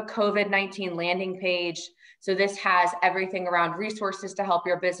do have a COVID-19 landing page. So this has everything around resources to help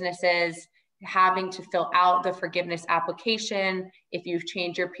your businesses, having to fill out the forgiveness application, if you've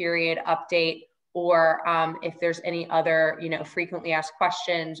changed your period update, or if there's any other, you know, frequently asked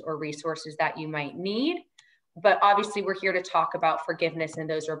questions or resources that you might need. But obviously we're here to talk about forgiveness in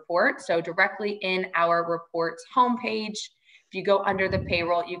those reports. So directly in our reports homepage, if you go under the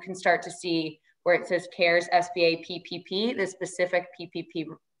payroll, you can start to see where it says CARES SBA PPP, the specific PPP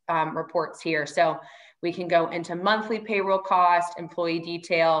reports here. So we can go into monthly payroll cost, employee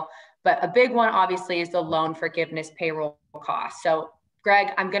detail, but a big one obviously is the loan forgiveness payroll cost. So Greg,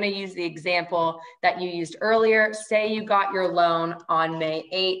 I'm going to use the example that you used earlier. Say you got your loan on May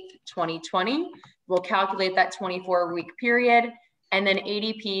 8th, 2020. We'll calculate that 24-week period, and then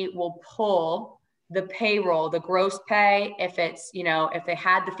ADP will pull the payroll, the gross pay, if it's, you know, if they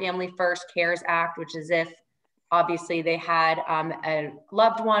had the Family First CARES Act, which is if obviously they had a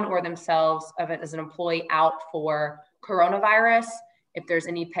loved one or themselves as an employee out for coronavirus, if there's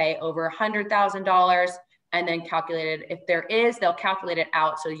any pay over $100,000, and then calculated, if there is, they'll calculate it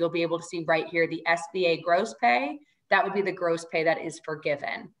out. So you'll be able to see right here, the SBA gross pay that would be the gross pay that is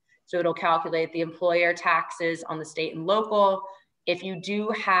forgiven. So it'll calculate the employer taxes on the state and local. If you do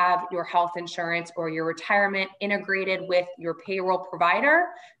have your health insurance or your retirement integrated with your payroll provider,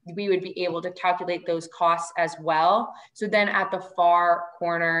 we would be able to calculate those costs as well. So then at the far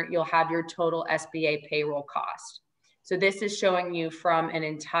corner, you'll have your total SBA payroll cost. So this is showing you from an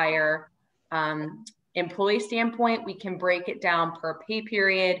entire employee standpoint. We can break it down per pay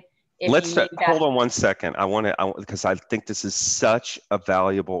period. Let's hold on 1 second. I want to, because I think this is such a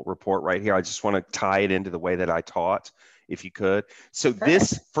valuable report right here. I just want to tie it into the way that I taught, if you could. So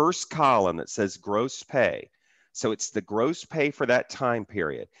this first column that says gross pay. So it's the gross pay for that time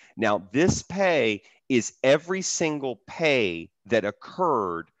period. Now, this pay is every single pay that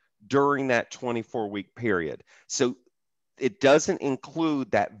occurred during that 24-week period. So it doesn't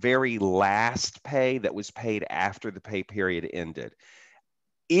include that very last pay that was paid after the pay period ended.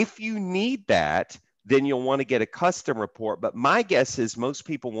 If you need that, then you'll want to get a custom report. But my guess is most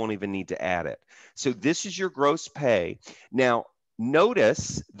people won't even need to add it. So this is your gross pay. Now,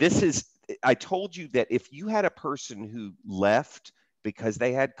 notice I told you that if you had a person who left because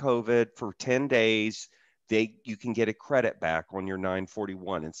they had COVID for 10 days, you can get a credit back on your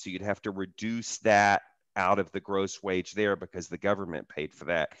 941. And so you'd have to reduce that out of the gross wage there because the government paid for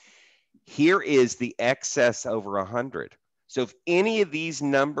that. Here is the excess over 100. So if any of these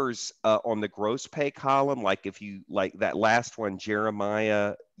numbers on the gross pay column, like that last one,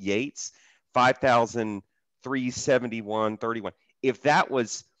 Jeremiah Yates, 5,371.31, if that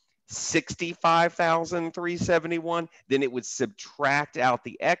was 65,371, then it would subtract out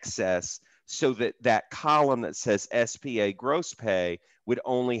the excess so that that column that says SPA gross pay would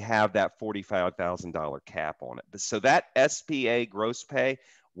only have that $45,000 cap on it. So that SPA gross pay,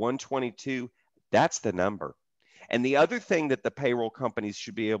 122, that's the number. And the other thing that the payroll companies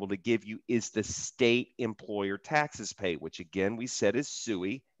should be able to give you is the state employer taxes paid, which again, we said is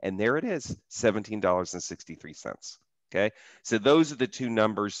SUI, and there it is, $17.63. Okay, so those are the two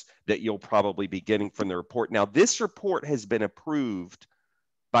numbers that you'll probably be getting from the report. Now, this report has been approved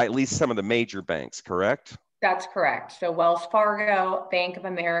by at least some of the major banks, correct? That's correct. So Wells Fargo, Bank of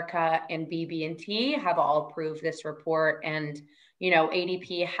America, and BB&T have all approved this report. And,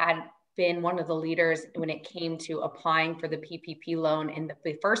 ADP had been one of the leaders when it came to applying for the PPP loan in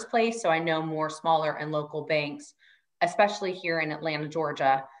the first place. So I know more smaller and local banks, especially here in Atlanta,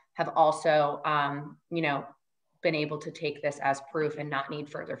 Georgia, have also, been able to take this as proof and not need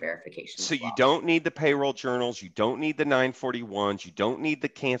further verification. So you don't need the payroll journals, you don't need the 941s, you don't need the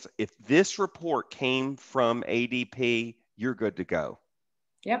cancel. If this report came from ADP, you're good to go.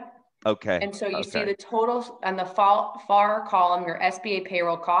 Yep. Okay. And so you see the total on the far column, your SBA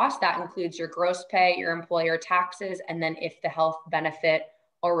payroll cost, that includes your gross pay, your employer taxes, and then if the health benefit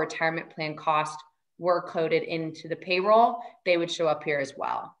or retirement plan cost were coded into the payroll, they would show up here as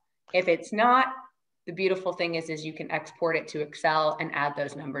well. If it's not, the beautiful thing is you can export it to Excel and add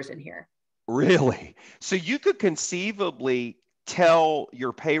those numbers in here. Really? So you could conceivably tell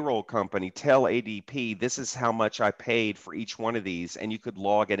your payroll company, tell ADP, this is how much I paid for each one of these, and you could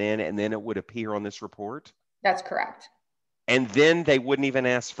log it in and then it would appear on this report? That's correct. And then they wouldn't even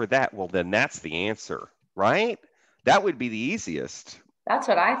ask for that. Well, then that's the answer, right? That would be the easiest. That's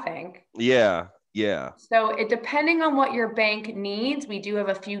what I think. Yeah. Yeah. So depending on what your bank needs, we do have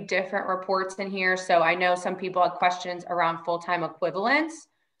a few different reports in here. So I know some people had questions around full-time equivalents.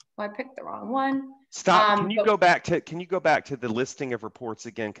 Well, I picked the wrong one. Stop. Can you go back to the listing of reports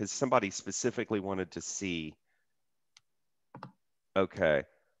again? Because somebody specifically wanted to see. Okay.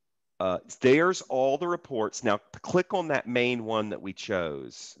 There's all the reports. Now click on that main one that we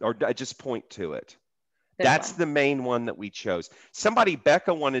chose, or just point to it. That's the main one that we chose.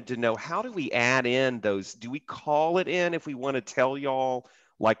 Becca wanted to know, how do we add in those? Do we call it in if we want to tell y'all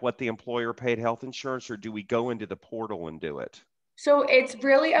like what the employer paid health insurance, or do we go into the portal and do it? So it's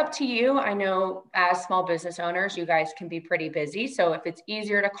really up to you. I know as small business owners, you guys can be pretty busy. So if it's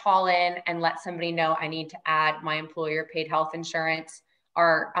easier to call in and let somebody know I need to add my employer paid health insurance,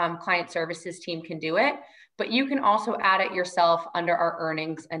 our client services team can do it. But you can also add it yourself under our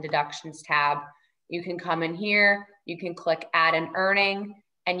earnings and deductions tab. You can come in here, you can click add an earning,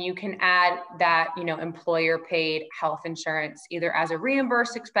 and you can add that, employer paid health insurance, either as a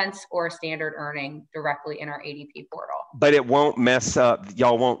reimbursed expense or a standard earning directly in our ADP portal. But it won't mess up,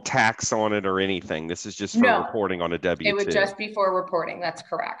 y'all won't tax on it or anything. This is just for reporting on a W-2. It would just be for reporting, that's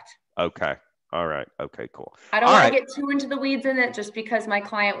correct. Okay. All right. Okay, cool. I don't want to get too into the weeds in it just because my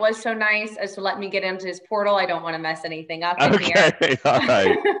client was so nice as to let me get into his portal. I don't want to mess anything up in here. All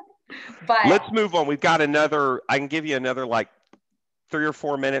right. But let's move on. We've got I can give you another like 3 or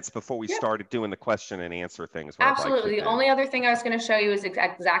 4 minutes before we started doing the question and answer things? Absolutely. The only other thing I was going to show you is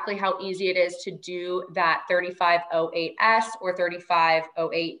exactly how easy it is to do that 3508S or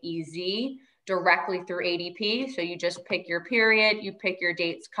 3508EZ directly through ADP. So you just pick your period, you pick your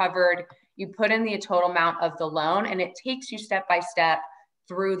dates covered, you put in the total amount of the loan, and it takes you step by step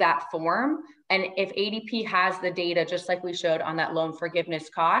through that form. And if ADP has the data, just like we showed on that loan forgiveness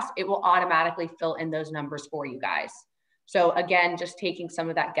cost, it will automatically fill in those numbers for you guys. So again, just taking some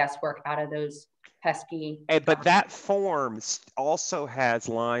of that guesswork out of those pesky. But that form also has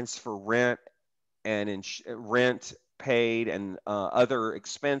lines for rent and rent paid and other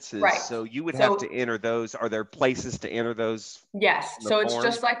expenses. Right. So you would have to enter those. Are there places to enter those? Yes. So it's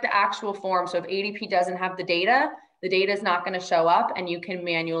just like the actual form. So if ADP doesn't have the data is not going to show up, and you can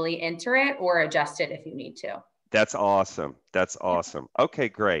manually enter it or adjust it if you need to. That's awesome. That's awesome. Okay,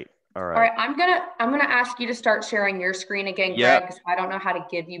 great. All right. All right. I'm gonna ask you to start sharing your screen again, Greg, because I don't know how to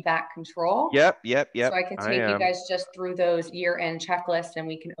give you back control. Yep. So I can take you guys just through those year-end checklists, and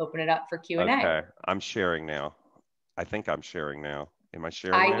we can open it up for Q&A. Okay. I'm sharing now. I think I'm sharing now. Am I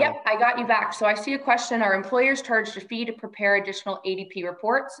sharing now? Yep, I got you back. So I see a question. Are employers charged a fee to prepare additional ADP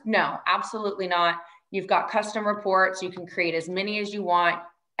reports? No, absolutely not. You've got custom reports. You can create as many as you want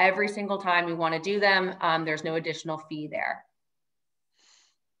every single time you want to do them. There's no additional fee there.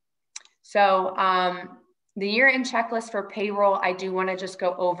 So the year-end checklist for payroll, I do want to just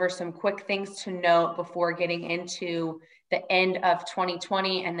go over some quick things to note before getting into the end of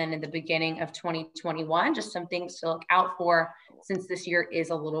 2020 and then in the beginning of 2021, just some things to look out for since this year is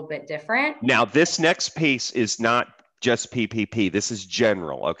a little bit different. Now, this next piece is not just PPP. This is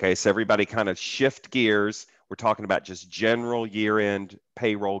general, okay? So everybody kind of shift gears. We're talking about just general year-end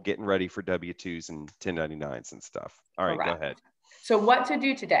payroll, getting ready for W-2s and 1099s and stuff. All right, Correct. Go ahead. So what to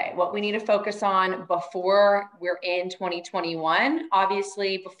do today, what we need to focus on before we're in 2021.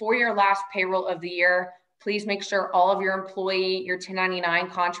 Obviously, before your last payroll of the year, please make sure all of your employee, your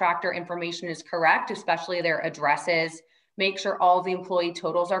 1099 contractor information is correct, especially their addresses. Make sure all of the employee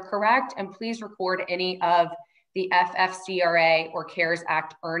totals are correct, and please record any of the FFCRA or CARES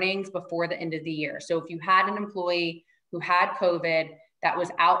Act earnings before the end of the year. So if you had an employee who had COVID that was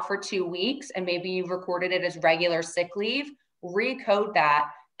out for 2 weeks, and maybe you recorded it as regular sick leave, recode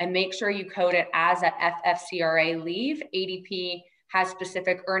that and make sure you code it as a FFCRA leave. ADP has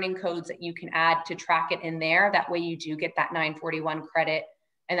specific earning codes that you can add to track it in there. That way you do get that 941 credit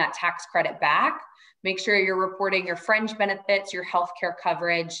and that tax credit back. Make sure you're reporting your fringe benefits, your healthcare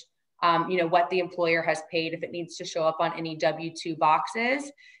coverage, what the employer has paid, if it needs to show up on any W-2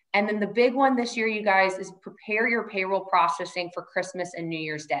 boxes. And then the big one this year, you guys, is prepare your payroll processing for Christmas and New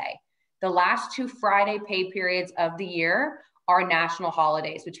Year's Day. The last 2 Friday pay periods of the year are national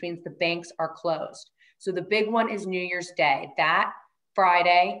holidays, which means the banks are closed. So the big one is New Year's Day. That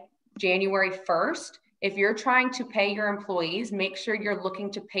Friday, January 1st, if you're trying to pay your employees, make sure you're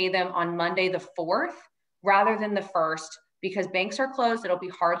looking to pay them on Monday the 4th rather than the 1st, because banks are closed. It'll be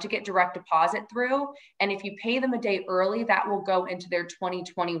hard to get direct deposit through. And if you pay them a day early, that will go into their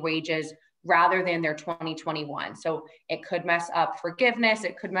 2020 wages rather than their 2021. So it could mess up forgiveness.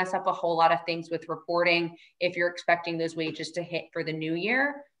 It could mess up a whole lot of things with reporting if you're expecting those wages to hit for the new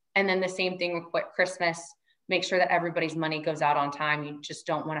year. And then the same thing with Christmas. Make sure that everybody's money goes out on time. You just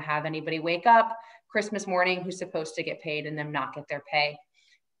don't want to have anybody wake up Christmas morning who's supposed to get paid and them not get their pay.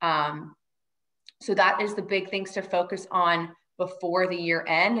 So that is the big things to focus on before the year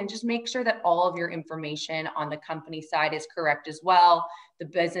end, and just make sure that all of your information on the company side is correct as well. The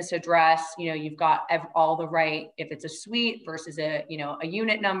business address, you've got all the right, if it's a suite versus a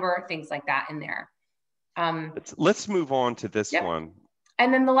unit number, things like that in there. Let's move on to this one.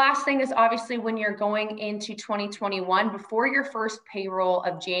 And then the last thing is obviously when you're going into 2021, before your first payroll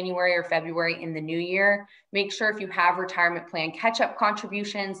of January or February in the new year, make sure if you have retirement plan catch-up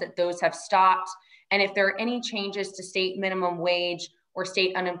contributions that those have stopped. And if there are any changes to state minimum wage or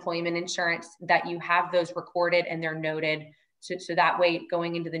state unemployment insurance, that you have those recorded and they're noted. So that way,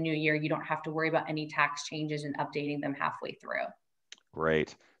 going into the new year, you don't have to worry about any tax changes and updating them halfway through.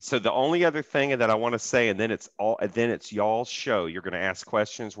 Great. So the only other thing that I want to say, and then it's y'all's show, you're going to ask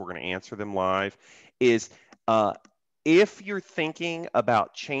questions, we're going to answer them live, is if you're thinking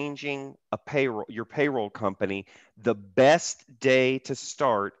about changing your payroll company, the best day to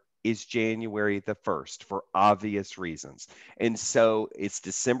start is January the 1st for obvious reasons. And so it's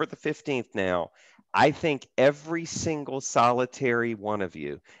December the 15th now. I think every single solitary one of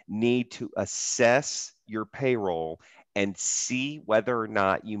you need to assess your payroll and see whether or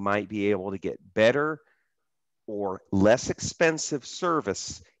not you might be able to get better or less expensive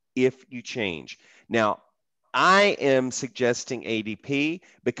service if you change. Now, I am suggesting ADP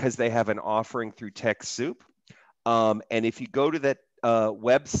because they have an offering through TechSoup. And if you go to that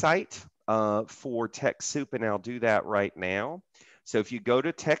website for TechSoup, and I'll do that right now. So if you go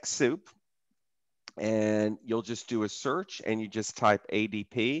to TechSoup and you'll just do a search and you just type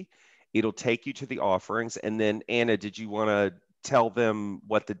ADP, it'll take you to the offerings. And then Anna, did you want to tell them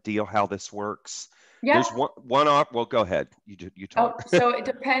what the deal, how this works? Yeah. There's one off. Well, go ahead. You talk. Oh, so it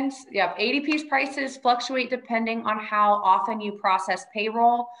depends. Yeah, ADP's prices fluctuate depending on how often you process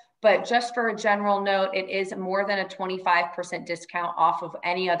payroll. But just for a general note, it is more than a 25% discount off of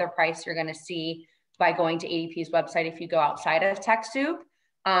any other price you're going to see by going to ADP's website if you go outside of TechSoup.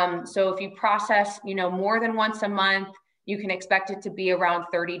 So if you process, more than once a month, you can expect it to be around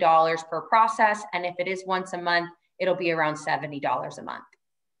 $30 per process. And if it is once a month, it'll be around $70 a month.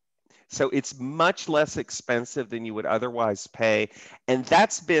 So it's much less expensive than you would otherwise pay. And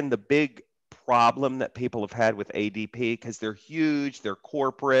that's been the big problem that people have had with ADP because they're huge, they're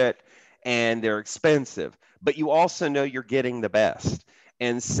corporate, and they're expensive. But you also know you're getting the best.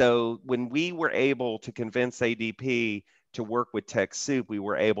 And so when we were able to convince ADP to work with TechSoup, we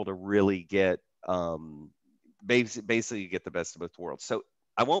were able to really get basically get the best of both worlds. So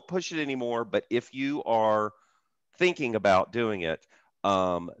I won't push it anymore, but if you are thinking about doing it,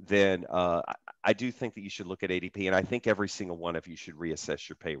 then I do think that you should look at ADP, and I think every single one of you should reassess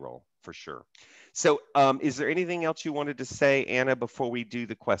your payroll for sure. So is there anything else you wanted to say, Anna, before we do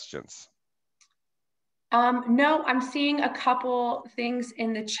the questions? No, I'm seeing a couple things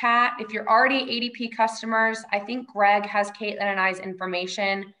in the chat. If you're already ADP customers, I think Greg has Caitlin and I's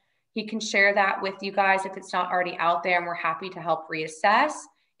information. He can share that with you guys if it's not already out there, and we're happy to help reassess.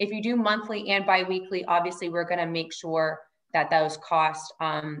 If you do monthly and biweekly, obviously we're going to make sure that those costs,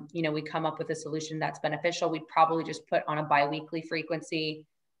 we come up with a solution that's beneficial. We'd probably just put on a biweekly frequency.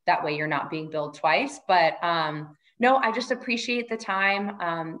 That way you're not being billed twice. But no, I just appreciate the time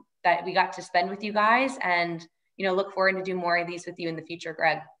that we got to spend with you guys, and look forward to do more of these with you in the future,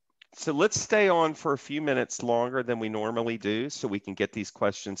 Greg. So let's stay on for a few minutes longer than we normally do so we can get these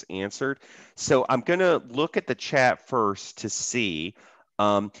questions answered. So I'm going to look at the chat first to see.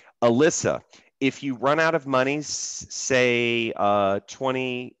 Alyssa, if you run out of money, say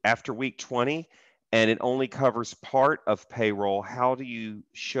 20 after week 20, and it only covers part of payroll, how do you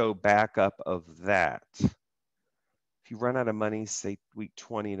show backup of that? If you run out of money, say week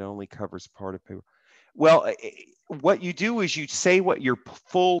 20, it only covers part of payroll. Well, what you do is you say what your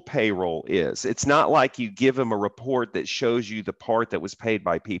full payroll is. It's not like you give them a report that shows you the part that was paid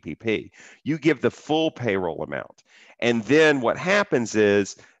by PPP. You give the full payroll amount. And then what happens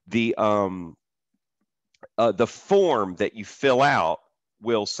is the form that you fill out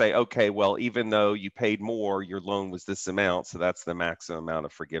will say, okay, well, even though you paid more, your loan was this amount, so that's the maximum amount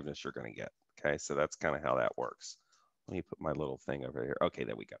of forgiveness you're going to get. Okay, so that's kind of how that works. Let me put my little thing over here. Okay,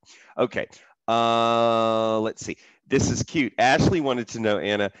 there we go. Okay, let's see. This is cute. Ashley wanted to know,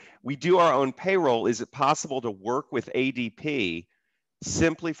 Anna, we do our own payroll. Is it possible to work with ADP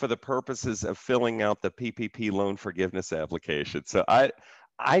simply for the purposes of filling out the PPP loan forgiveness application? So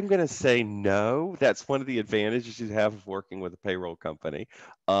I'm going to say no. That's one of the advantages you have of working with a payroll company.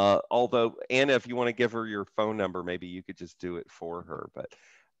 Although, Anna, if you want to give her your phone number, maybe you could just do it for her. But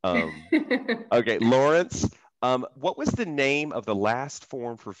okay, Lawrence, what was the name of the last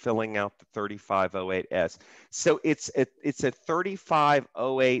form for filling out the 3508S? So it's a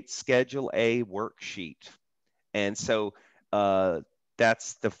 3508 Schedule A worksheet. And so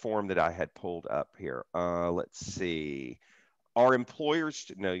that's the form that I had pulled up here. Let's see. Our employers,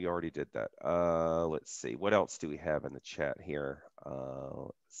 no, you already did that. Let's see, what else do we have in the chat here?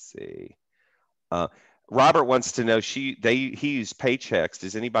 Let's see. Robert wants to know, he used Paychecks.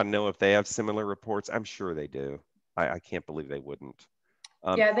 Does anybody know if they have similar reports? I'm sure they do. I can't believe they wouldn't.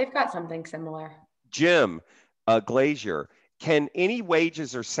 Yeah, they've got something similar. Jim Glazier, can any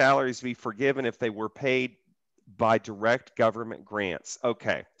wages or salaries be forgiven if they were paid by direct government grants?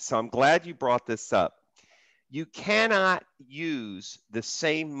 Okay, so I'm glad you brought this up. You cannot use the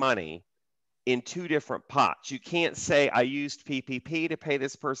same money in two different pots. You can't say I used PPP to pay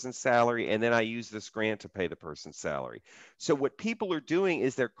this person's salary and then I used this grant to pay the person's salary. So what people are doing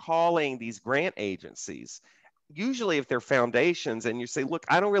is they're calling these grant agencies, usually if they're foundations, and you say, look,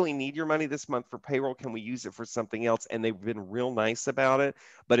 I don't really need your money this month for payroll. Can we use it for something else? And they've been real nice about it.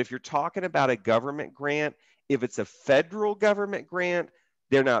 But if you're talking about a government grant, if it's a federal government grant,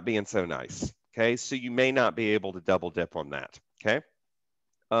 they're not being so nice. Okay, so you may not be able to double dip on that. Okay,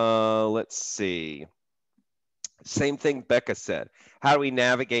 let's see. Same thing Becca said. How do we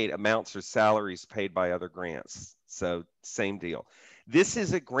navigate amounts or salaries paid by other grants? So same deal. This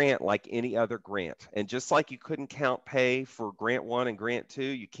is a grant like any other grant. And just like you couldn't count pay for grant 1 and grant 2,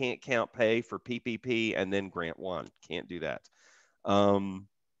 you can't count pay for PPP and then grant 1. Can't do that.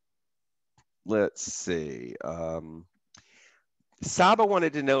 Let's see. Saba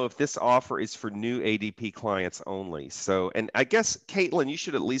wanted to know if this offer is for new ADP clients only. So, and I guess Caitlin, you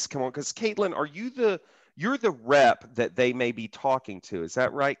should at least come on, because Caitlin, you're the rep that they may be talking to. Is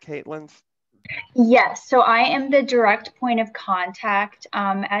that right, Caitlin? Yes. So I am the direct point of contact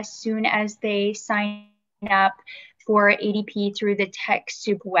as soon as they sign up for ADP through the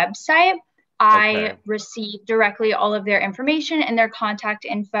TechSoup website. I receive directly all of their information and their contact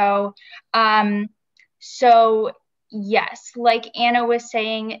info. So yes, like Anna was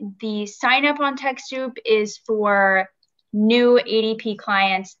saying, the sign up on TechSoup is for new ADP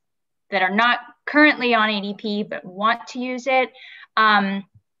clients that are not currently on ADP but want to use it.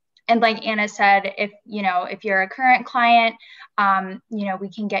 And like Anna said, if you're a current client, we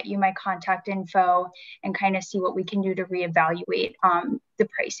can get you my contact info and kind of see what we can do to reevaluate the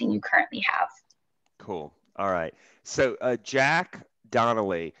pricing you currently have. Cool. All right. So Jack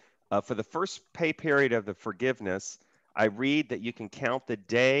Donnelly, for the first pay period of the forgiveness, I read that you can count the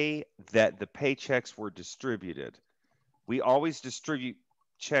day that the paychecks were distributed. We always distribute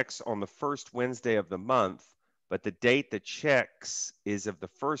checks on the first Wednesday of the month, but the date the checks is of the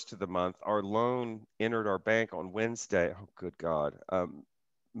first of the month. Our loan entered our bank on Wednesday. Oh, good God.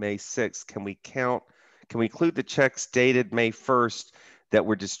 May 6th. Can we include the checks dated May 1st that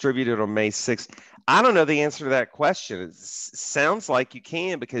were distributed on May 6th? I don't know the answer to that question. It sounds like you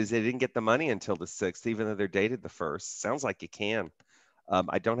can, because they didn't get the money until the 6th, even though they're dated the 1st. Sounds like you can.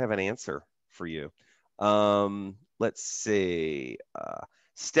 I don't have an answer for you. Let's see.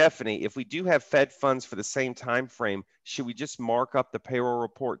 Stephanie, if we do have Fed funds for the same time frame, should we just mark up the payroll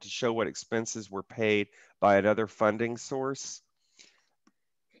report to show what expenses were paid by another funding source?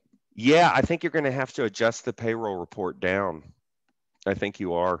 Yeah, I think you're going to have to adjust the payroll report down. I think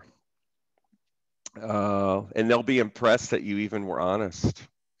you are. And they'll be impressed that you even were honest.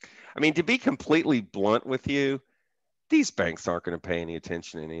 I mean, to be completely blunt with you, these banks aren't going to pay any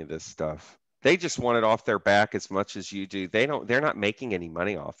attention to any of this stuff. They just want it off their back as much as you do. They're not making any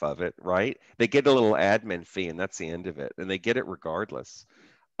money off of it, right? They get a little admin fee and that's the end of it. And they get it regardless.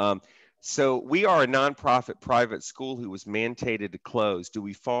 So we are a nonprofit private school who was mandated to close. Do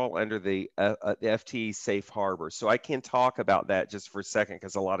we fall under the FTE safe harbor? So I can talk about that just for a second,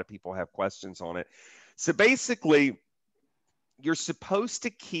 because a lot of people have questions on it. So basically, you're supposed to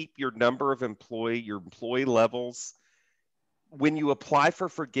keep your number of your employee levels. When you apply for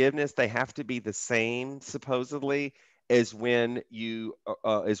forgiveness, they have to be the same, supposedly, as when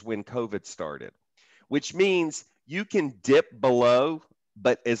COVID started, which means you can dip below,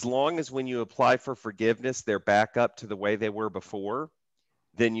 but as long as when you apply for forgiveness, they're back up to the way they were before,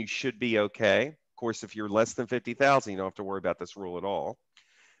 then you should be okay. Of course, if you're less than 50,000, you don't have to worry about this rule at all.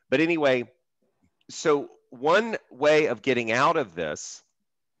 But anyway, so one way of getting out of this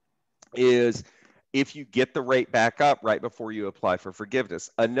is if you get the rate back up right before you apply for forgiveness.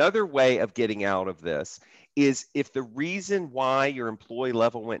 Another way of getting out of this is if the reason why your employee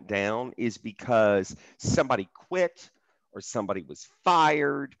level went down is because somebody quit or somebody was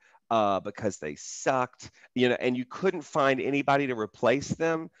fired because they sucked, and you couldn't find anybody to replace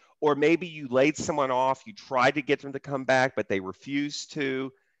them, or maybe you laid someone off, you tried to get them to come back, but they refused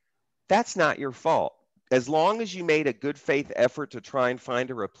to. That's not your fault. As long as you made a good faith effort to try and find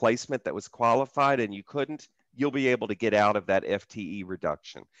a replacement that was qualified and you couldn't, you'll be able to get out of that FTE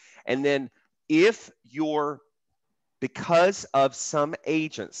reduction. And then if because of some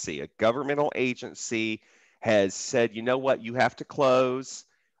agency, a governmental agency has said, you know what, you have to close,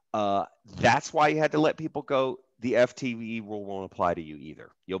 that's why you had to let people go, the FTE rule won't apply to you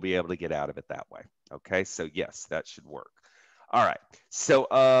either. You'll be able to get out of it that way. Okay, so yes, that should work. All right, so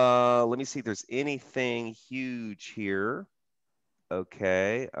let me see if there's anything huge here.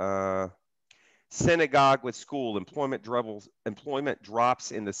 Okay, synagogue with school, employment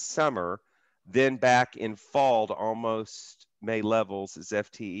drops in the summer, then back in fall to almost May levels. Is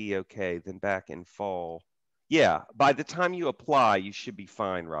FTE okay? Then back in fall. Yeah, by the time you apply, you should be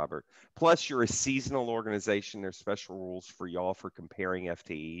fine, Robert. Plus, you're a seasonal organization. There's special rules for y'all for comparing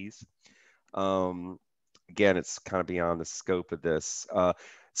FTEs. Again, it's kind of beyond the scope of this.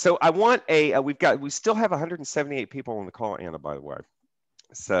 So I want we still have 178 people on the call, Anna, by the way.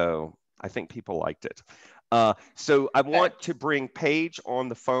 So I think people liked it. So I want to bring Paige on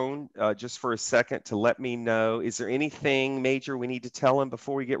the phone just for a second to let me know, is there anything major we need to tell him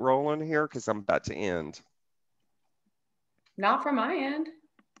before we get rolling here? Because I'm about to end. Not from my end.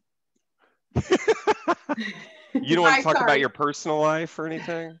 You don't want to Hi, talk about sorry. your personal life or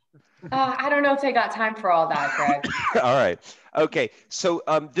anything? I don't know if they got time for all that, Greg. All right. Okay. So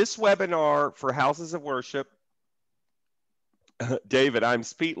this webinar for houses of worship, David, I'm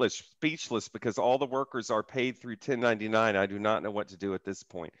speechless because all the workers are paid through 1099. I do not know what to do at this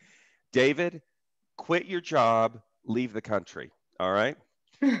point. David, quit your job, leave the country. All right.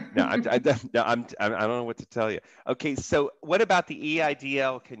 No, I don't know what to tell you. Okay, so what about the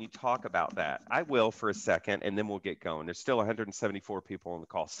EIDL? Can you talk about that? I will for a second, and then we'll get going. There's still 174 people on the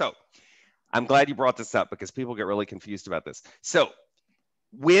call. So I'm glad you brought this up because people get really confused about this. So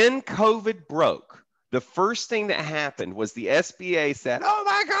when COVID broke, the first thing that happened was the SBA said, oh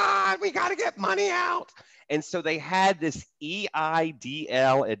my God, we got to get money out. And so they had this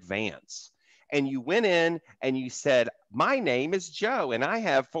EIDL advance. And you went in and you said, my name is Joe and I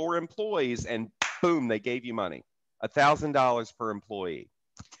have 4 employees, and boom, they gave you money, $1,000 per employee.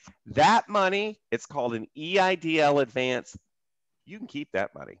 That money, it's called an EIDL advance. You can keep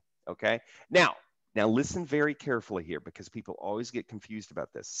that money, okay? Now listen very carefully here because people always get confused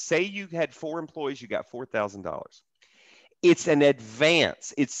about this. Say you had 4 employees, you got $4,000. It's an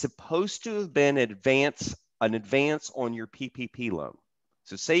advance. It's supposed to have been an advance on your PPP loan.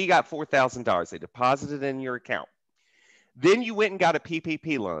 So say you got $4,000, they deposited in your account. Then you went and got a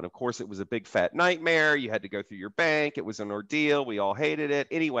PPP loan. Of course, it was a big fat nightmare. You had to go through your bank. It was an ordeal. We all hated it.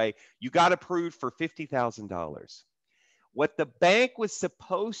 Anyway, you got approved for $50,000. What the bank was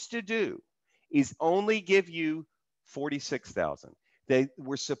supposed to do is only give you $46,000. They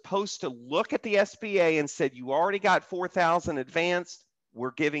were supposed to look at the SBA and said, you already got $4,000 advanced.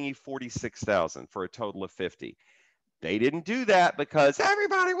 We're giving you $46,000 for a total of $50,000. They didn't do that because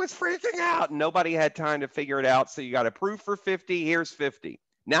everybody was freaking out and nobody had time to figure it out. So you got approved for $50,000. Here's $50,000.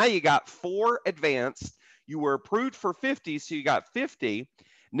 Now you got 4 advanced. You were approved for $50,000, so you got $50,000.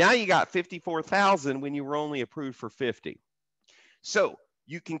 Now you got $54,000 when you were only approved for $50,000. So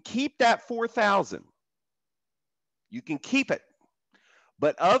you can keep that $4,000. You can keep it.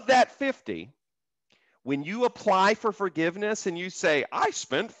 But of that $50,000, when you apply for forgiveness and you say, I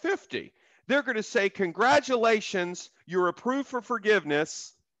spent $50,000, they're going to say, congratulations, you're approved for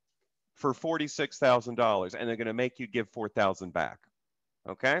forgiveness for $46,000, and they're going to make you give $4,000 back.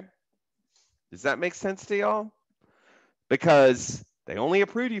 Okay? Does that make sense to y'all? Because they only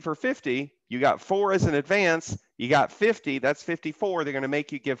approved you for $50,000, you got 4 as an advance, you got $50,000, that's $54,000, they're going to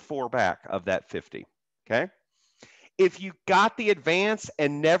make you give 4 back of that $50,000. Okay? If you got the advance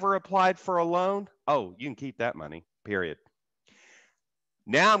and never applied for a loan, oh, you can keep that money, period.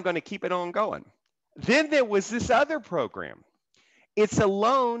 Now I'm going to keep it on going. Then there was this other program. It's a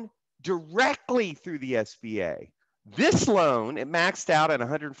loan directly through the SBA. This loan, it maxed out at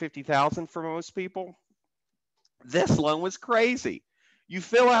 $150,000 for most people. This loan was crazy. You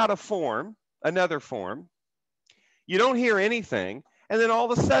fill out a form, another form. You don't hear anything. And then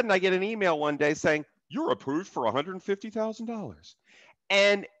all of a sudden I get an email one day saying, you're approved for $150,000.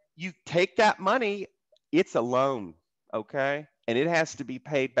 And you take that money, it's a loan, okay? And it has to be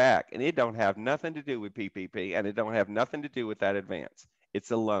paid back. And it don't have nothing to do with PPP, and it don't have nothing to do with that advance.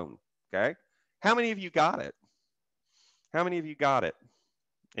 It's a loan, okay? How many of you got it? How many of you got it?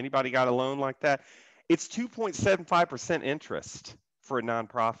 Anybody got a loan like that? It's 2.75% interest for a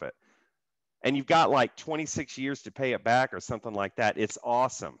nonprofit. And you've got like 26 years to pay it back or something like that. It's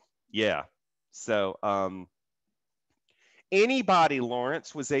awesome. Yeah. So anybody,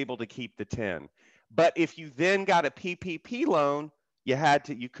 Lawrence, was able to keep the 10. But if you then got a PPP loan, you had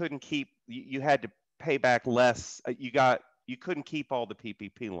to pay back less. You couldn't keep all the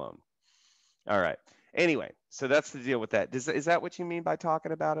PPP loan. All right. Anyway, so that's the deal with that. Is that what you mean by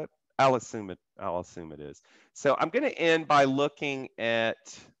talking about it? I'll assume it is. So I'm going to end by looking at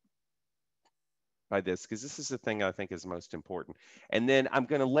this because this is the thing I think is most important. And then I'm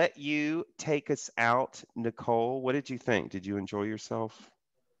going to let you take us out. Nicole, what did you think? Did you enjoy yourself?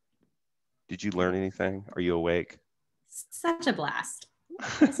 Did you learn anything? Are you awake? Such a blast.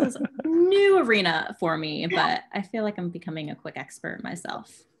 This is a new arena for me, but I feel like I'm becoming a quick expert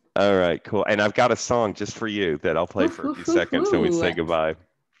myself. All right, cool. And I've got a song just for you that I'll play for a few seconds and we say goodbye.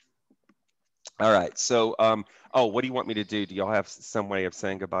 All right. So, what do you want me to do? Do y'all have some way of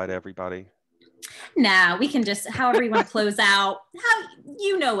saying goodbye to everybody? Nah, we can just, however you want to close out,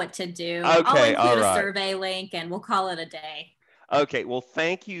 you know what to do. Okay, I'll include a survey link and we'll call it a day. Okay, well,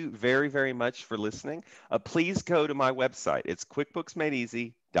 thank you very, very much for listening. Please go to my website. It's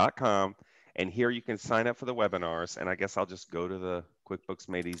quickbooksmadeeasy.com. And here you can sign up for the webinars. And I guess I'll just go to the QuickBooks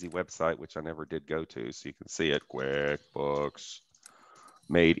Made Easy website, which I never did go to. So you can see it, QuickBooks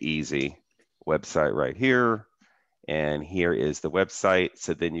Made Easy website right here. And here is the website.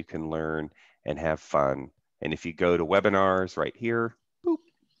 So then you can learn and have fun And if you go to webinars right here, boop,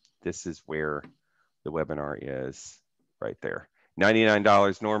 this is where the webinar is right there.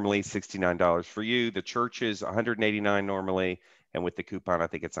 $99 normally, $69 for you. The church is $189 normally. And with the coupon, I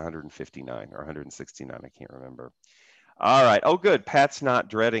think it's $159 or $169. I can't remember. All right. Oh, good. Pat's not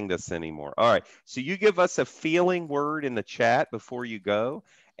dreading this anymore. All right. So you give us a feeling word in the chat before you go.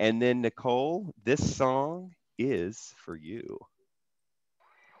 And then, Nicole, this song is for you.